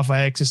sort of stuff.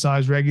 I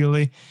exercise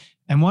regularly.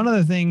 And one of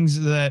the things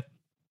that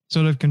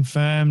sort of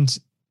confirmed,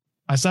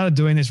 I started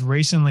doing this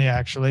recently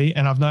actually,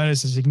 and I've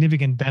noticed a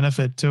significant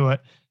benefit to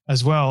it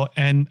as well.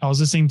 And I was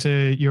listening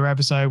to your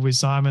episode with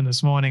Simon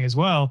this morning as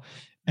well,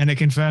 and it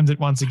confirmed it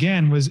once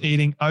again, was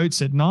eating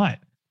oats at night.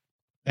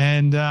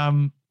 And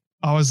I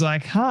was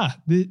like,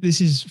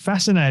 this is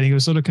fascinating. It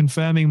was sort of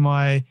confirming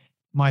my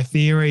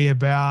theory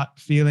about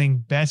feeling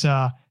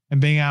better and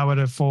being able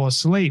to fall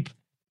asleep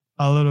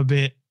a little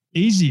bit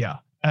easier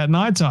at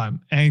nighttime.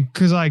 And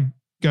because I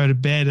go to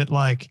bed at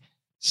like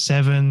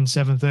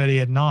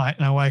 7:30 at night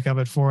and I wake up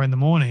at 4 in the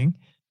morning,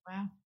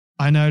 Wow.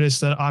 I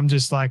noticed that I'm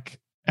just like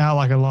out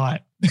like a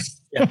light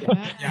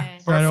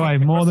straight away,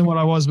 more than what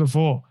I was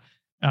before.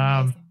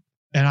 So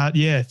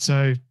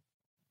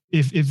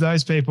if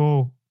those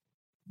people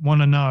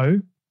want to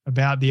know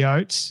about the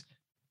oats,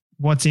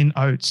 what's in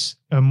oats,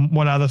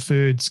 what other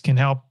foods can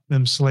help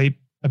them sleep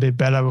a bit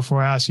better,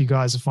 before I ask you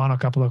guys the final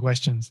couple of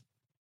questions?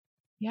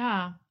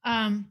 Yeah.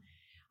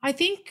 I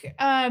think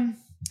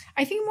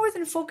more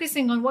than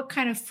focusing on what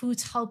kind of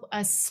foods help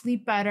us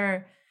sleep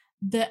better,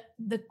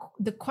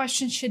 the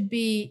question should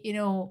be,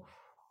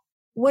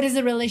 what is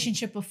the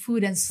relationship of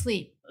food and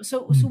sleep?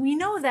 So we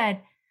know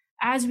that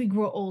as we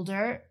grow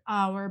older,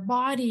 our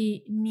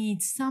body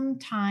needs some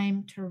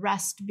time to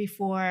rest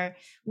before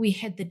we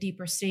hit the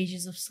deeper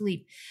stages of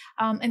sleep.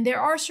 And there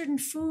are certain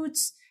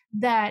foods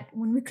that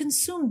when we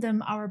consume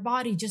them, our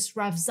body just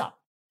revs up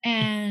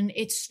and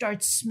it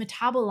starts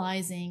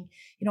metabolizing,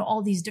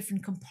 all these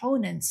different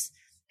components.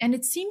 And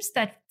it seems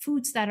that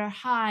foods that are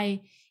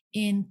high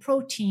in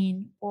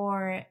protein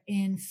or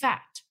in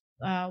fat,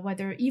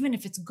 even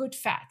if it's good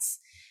fats,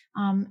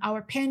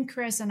 our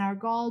pancreas and our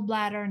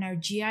gallbladder and our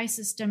GI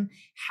system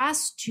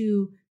has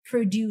to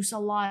produce a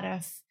lot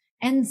of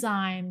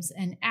enzymes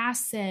and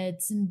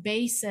acids and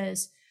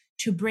bases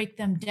to break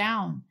them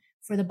down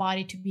for the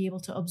body to be able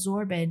to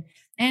absorb it.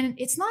 And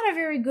it's not a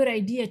very good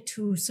idea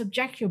to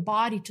subject your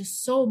body to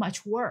so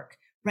much work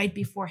right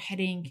before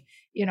hitting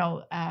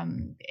your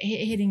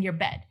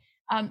bed.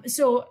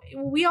 So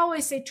we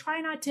always say, try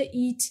not to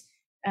eat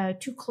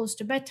too close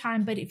to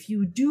bedtime. But if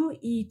you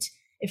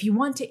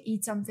want to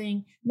eat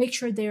something, make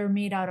sure they're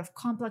made out of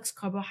complex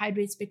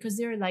carbohydrates, because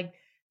they're like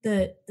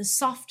the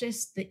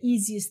softest, the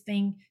easiest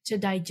thing to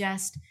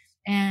digest.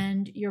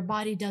 And your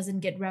body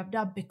doesn't get revved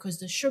up because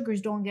the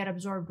sugars don't get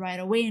absorbed right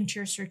away into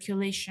your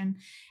circulation.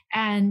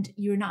 And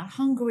you're not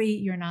hungry,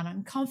 you're not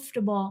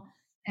uncomfortable.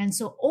 And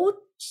so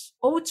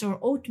oats or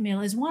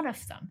oatmeal is one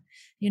of them.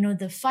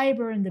 The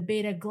fiber and the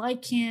beta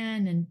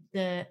glycan and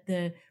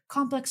the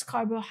complex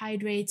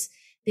carbohydrates,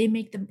 they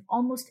make them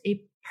almost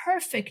a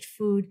perfect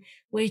food,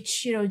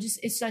 which,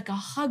 it's like a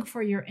hug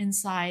for your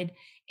inside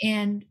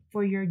and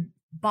for your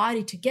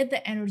body to get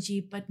the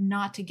energy, but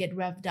not to get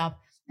revved up,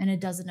 and it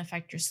doesn't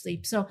affect your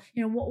sleep. So,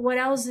 what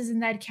else is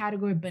in that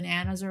category?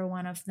 Bananas are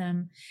one of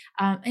them.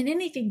 And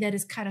anything that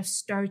is kind of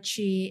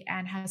starchy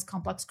and has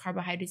complex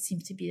carbohydrates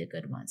seems to be the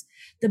good ones.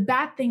 The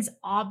bad things,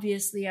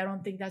 obviously, I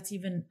don't think that's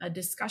even a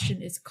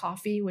discussion, is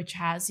coffee, which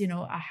has,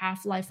 a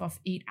half-life of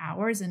 8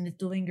 hours and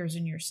it lingers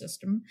in your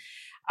system.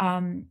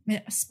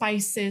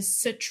 Spices,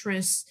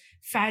 citrus,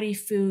 fatty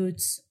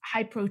foods,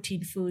 high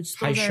protein foods,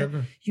 high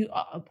sugar.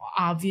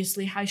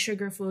 Obviously high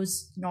sugar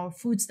foods,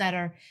 foods that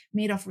are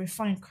made of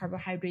refined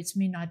carbohydrates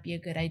may not be a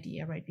good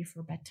idea right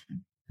before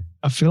bedtime.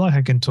 I feel like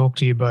I can talk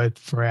to you both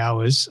for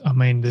hours. I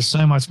mean, there's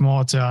so much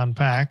more to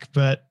unpack,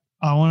 but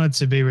I wanted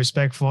to be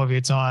respectful of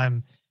your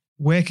time.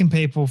 Where can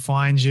people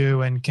find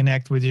you and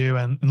connect with you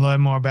and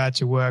learn more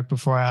about your work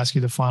before I ask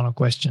you the final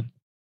question?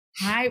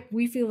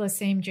 We feel the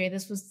same, Jay.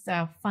 This was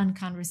a fun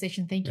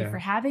conversation. Thank you for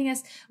having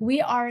us. We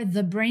are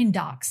the Brain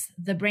Docs.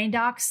 The Brain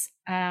Docs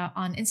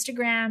on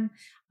Instagram,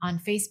 on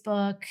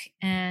Facebook,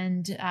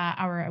 and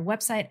our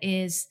website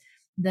is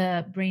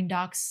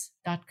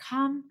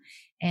thebraindocs.com.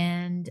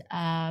 And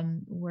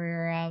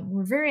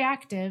we're very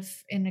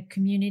active in the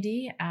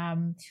community.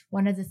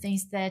 One of the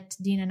things that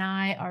Dean and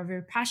I are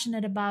very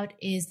passionate about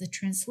is the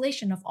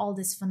translation of all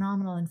this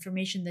phenomenal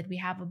information that we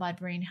have about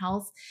brain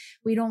health.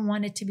 We don't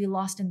want it to be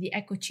lost in the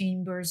echo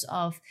chambers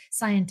of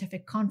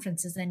scientific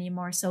conferences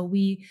anymore. So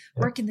we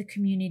work in the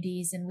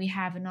communities, and we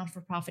have a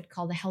not-for-profit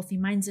called the Healthy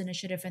Minds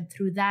Initiative. And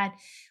through that,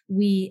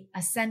 we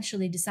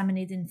essentially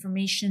disseminate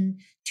information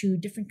to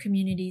different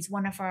communities.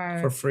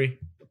 For free.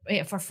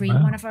 Wow.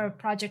 One of our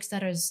projects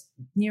that is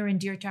near and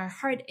dear to our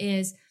heart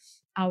is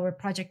our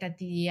project at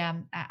the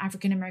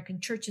African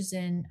American churches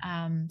in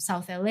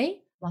South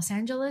LA, Los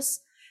Angeles,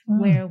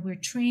 where we're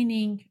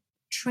training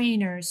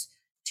trainers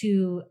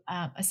to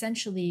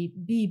essentially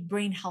be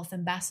brain health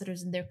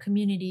ambassadors in their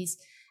communities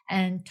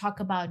and talk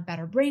about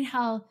better brain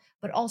health,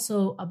 but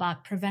also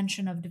about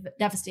prevention of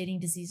devastating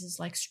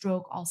diseases like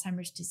stroke,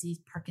 Alzheimer's disease,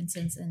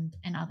 Parkinson's, and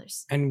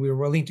others. And we're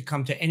willing to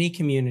come to any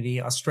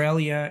community,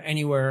 Australia,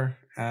 anywhere.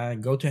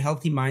 Go to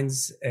Healthy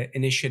Minds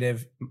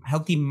Initiative,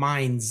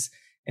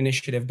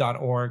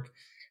 healthymindsinitiative.org.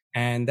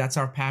 And that's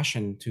our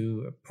passion,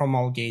 to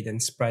promulgate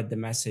and spread the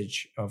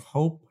message of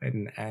hope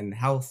and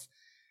health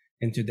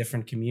into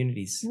different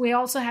communities. We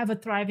also have a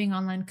thriving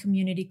online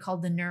community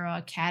called the Neuro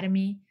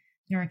Academy,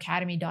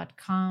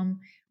 neuroacademy.com,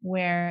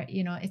 where,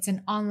 it's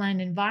an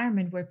online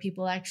environment where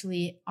people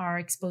actually are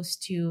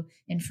exposed to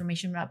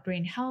information about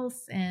brain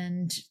health.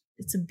 And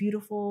it's a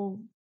beautiful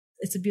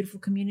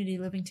community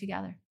living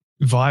together.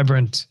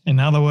 Vibrant. In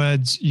other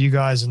words, you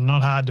guys are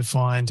not hard to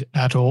find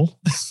at all.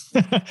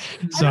 I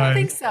don't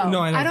think so. No,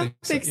 I don't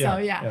think so.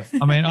 Yeah.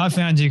 I mean, I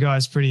found you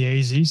guys pretty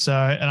easy.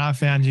 And I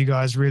found you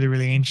guys really,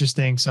 really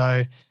interesting.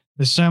 So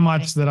there's so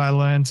much that I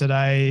learned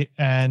today,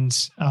 and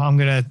I'm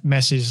going to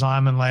message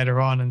Simon later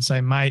on and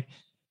say, mate,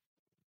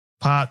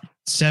 part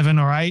 7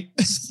 or 8,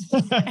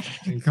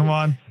 come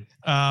on.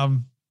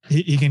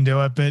 He can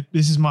do it. But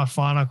this is my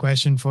final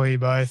question for you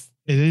both.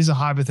 It is a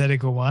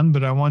hypothetical one,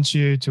 but I want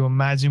you to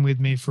imagine with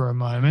me for a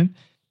moment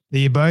that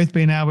you've both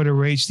been able to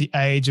reach the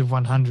age of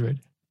 100.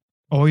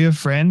 All your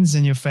friends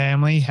and your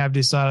family have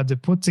decided to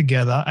put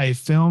together a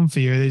film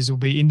for you. These will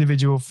be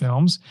individual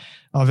films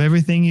of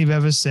everything you've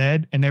ever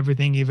said and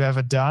everything you've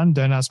ever done.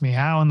 Don't ask me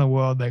how in the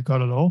world they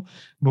got it all.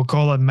 We'll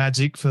call it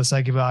magic for the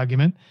sake of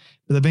argument.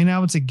 But they've been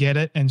able to get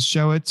it and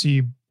show it to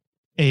you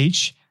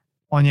each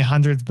on your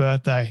 100th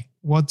birthday.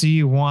 What do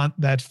you want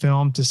that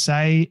film to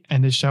say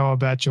and to show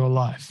about your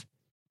life?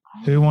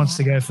 Who wants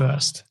to go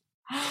first?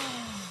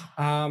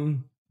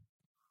 I'll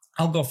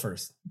go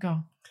first.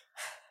 Go.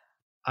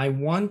 I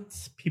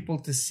want people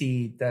to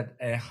see that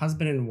a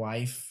husband and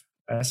wife,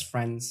 best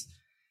friends,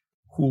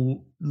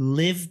 who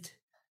lived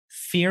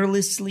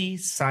fearlessly,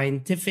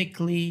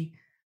 scientifically,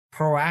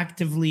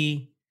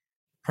 proactively,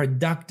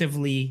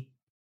 productively,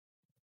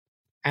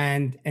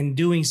 and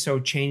doing so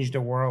changed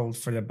the world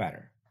for the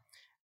better.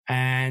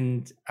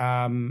 And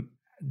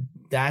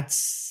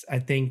that's, I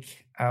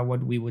think,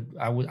 what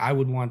I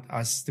would want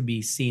us to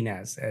be seen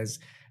as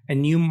a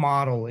new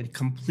model, a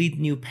complete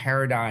new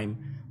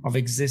paradigm of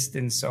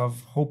existence, of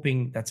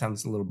hoping. That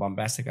sounds a little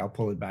bombastic. I'll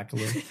pull it back a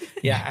little.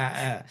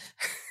 Yeah.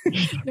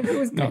 It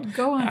was good.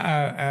 Go on.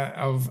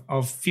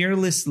 Of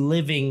fearless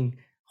living,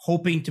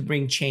 hoping to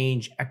bring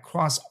change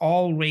across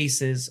all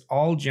races,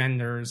 all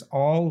genders,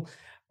 all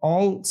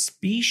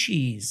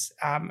species,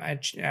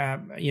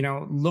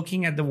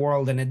 looking at the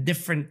world in a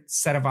different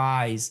set of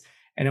eyes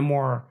and a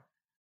more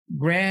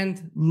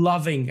grand,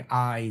 loving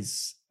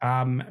eyes,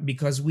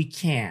 because we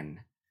can.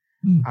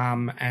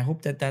 I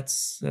hope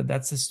that's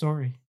the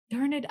story.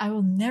 Darn it, I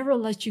will never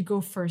let you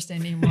go first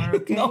anymore,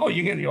 okay? No,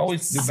 you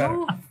always do better.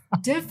 So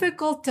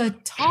difficult to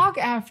talk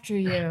after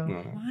you.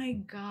 No. My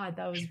God,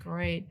 that was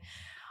great.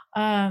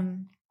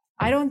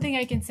 I don't think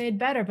I can say it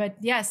better, but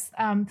yes,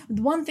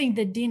 the one thing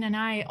that Dean and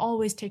I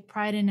always take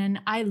pride in, and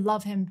I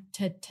love him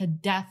to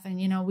death. And,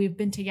 you know, we've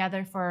been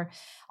together for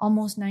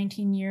almost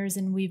 19 years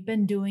and we've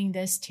been doing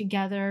this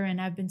together.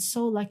 And I've been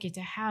so lucky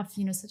to have,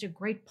 you know, such a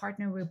great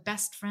partner. We're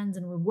best friends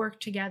and we work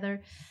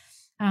together.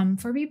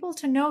 For people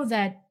to know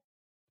that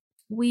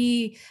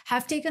we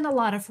have taken a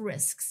lot of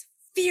risks,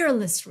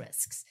 fearless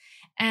risks.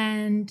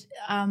 And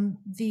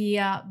the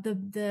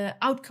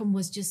outcome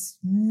was just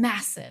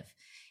massive.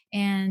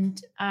 And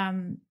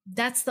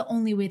that's the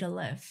only way to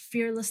live,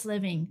 fearless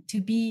living, to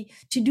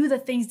do the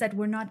things that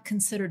were not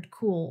considered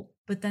cool,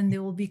 but then they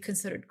will be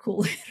considered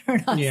cool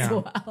later on as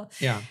well.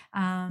 Yeah.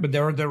 But they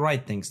are the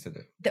right things to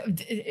do.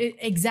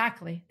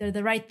 Exactly. They're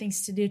the right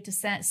things to do, to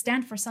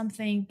stand for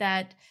something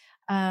that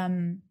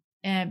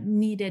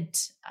needed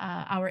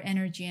our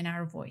energy and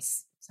our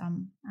voice. So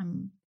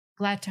I'm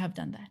glad to have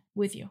done that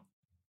with you.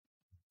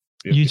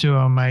 You two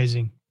are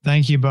amazing.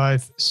 Thank you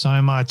both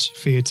so much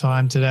for your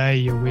time today,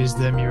 your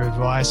wisdom, your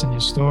advice, and your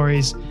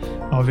stories.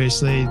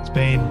 Obviously, it's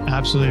been an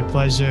absolute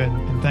pleasure.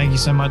 And thank you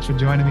so much for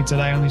joining me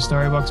today on the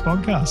Storybox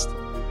podcast.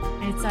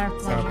 It's our pleasure.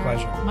 It's our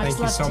pleasure. Much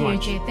love to you,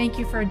 Jay. Thank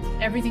you for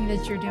everything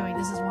that you're doing.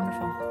 This is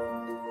wonderful.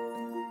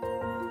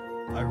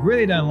 I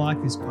really don't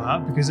like this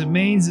part because it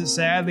means that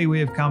sadly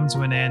we have come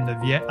to an end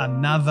of yet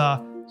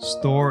another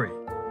story.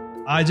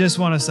 I just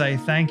want to say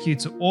thank you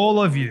to all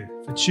of you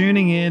for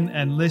tuning in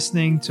and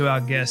listening to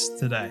our guest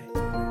today.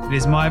 It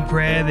is my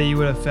prayer that you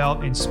would have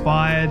felt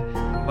inspired,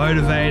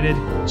 motivated,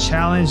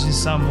 challenged in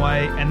some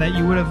way, and that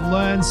you would have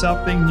learned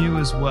something new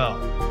as well.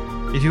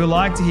 If you would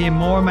like to hear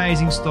more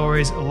amazing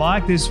stories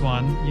like this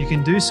one, you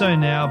can do so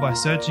now by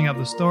searching up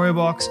the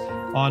Storybox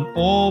on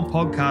all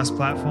podcast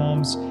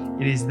platforms.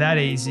 It is that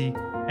easy.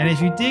 And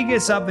if you did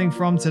get something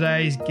from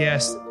today's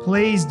guest,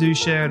 please do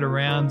share it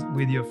around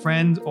with your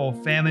friend or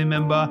family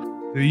member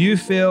who you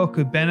feel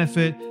could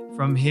benefit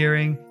from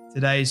hearing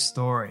today's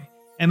story.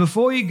 And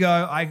before you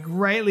go, I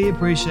greatly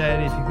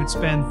appreciate it if you could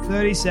spend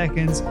 30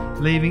 seconds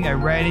leaving a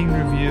rating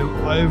review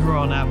over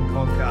on Apple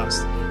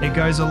Podcasts. It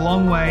goes a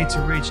long way to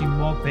reaching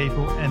more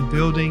people and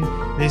building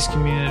this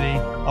community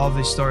of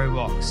the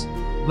Storybox.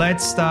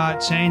 Let's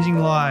start changing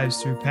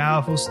lives through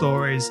powerful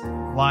stories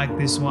like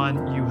this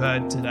one you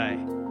heard today.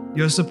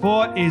 Your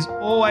support is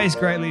always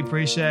greatly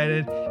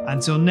appreciated.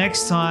 Until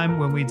next time,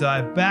 when we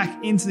dive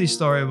back into the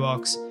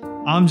Storybox,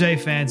 I'm Jay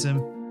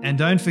Phantom, and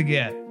don't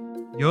forget,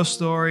 your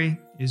story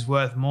is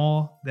worth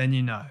more than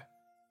you know.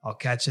 I'll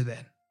catch you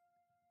then.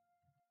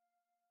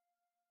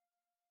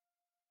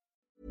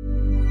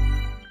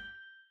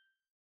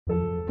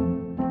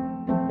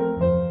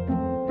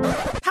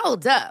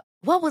 Hold up.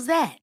 What was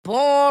that?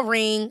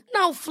 Boring.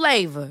 No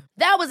flavor.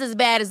 That was as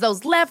bad as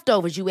those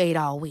leftovers you ate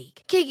all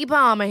week. Keke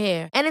Palmer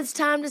here. And it's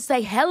time to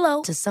say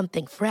hello to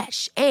something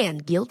fresh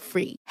and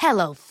guilt-free.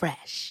 Hello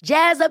Fresh.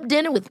 Jazz up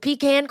dinner with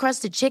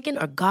pecan-crusted chicken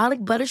or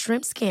garlic butter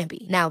shrimp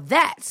scampi. Now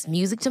that's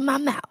music to my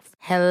mouth.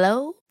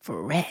 Hello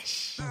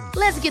Fresh.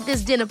 Let's get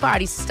this dinner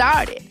party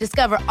started.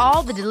 Discover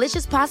all the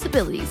delicious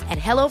possibilities at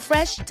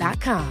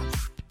HelloFresh.com.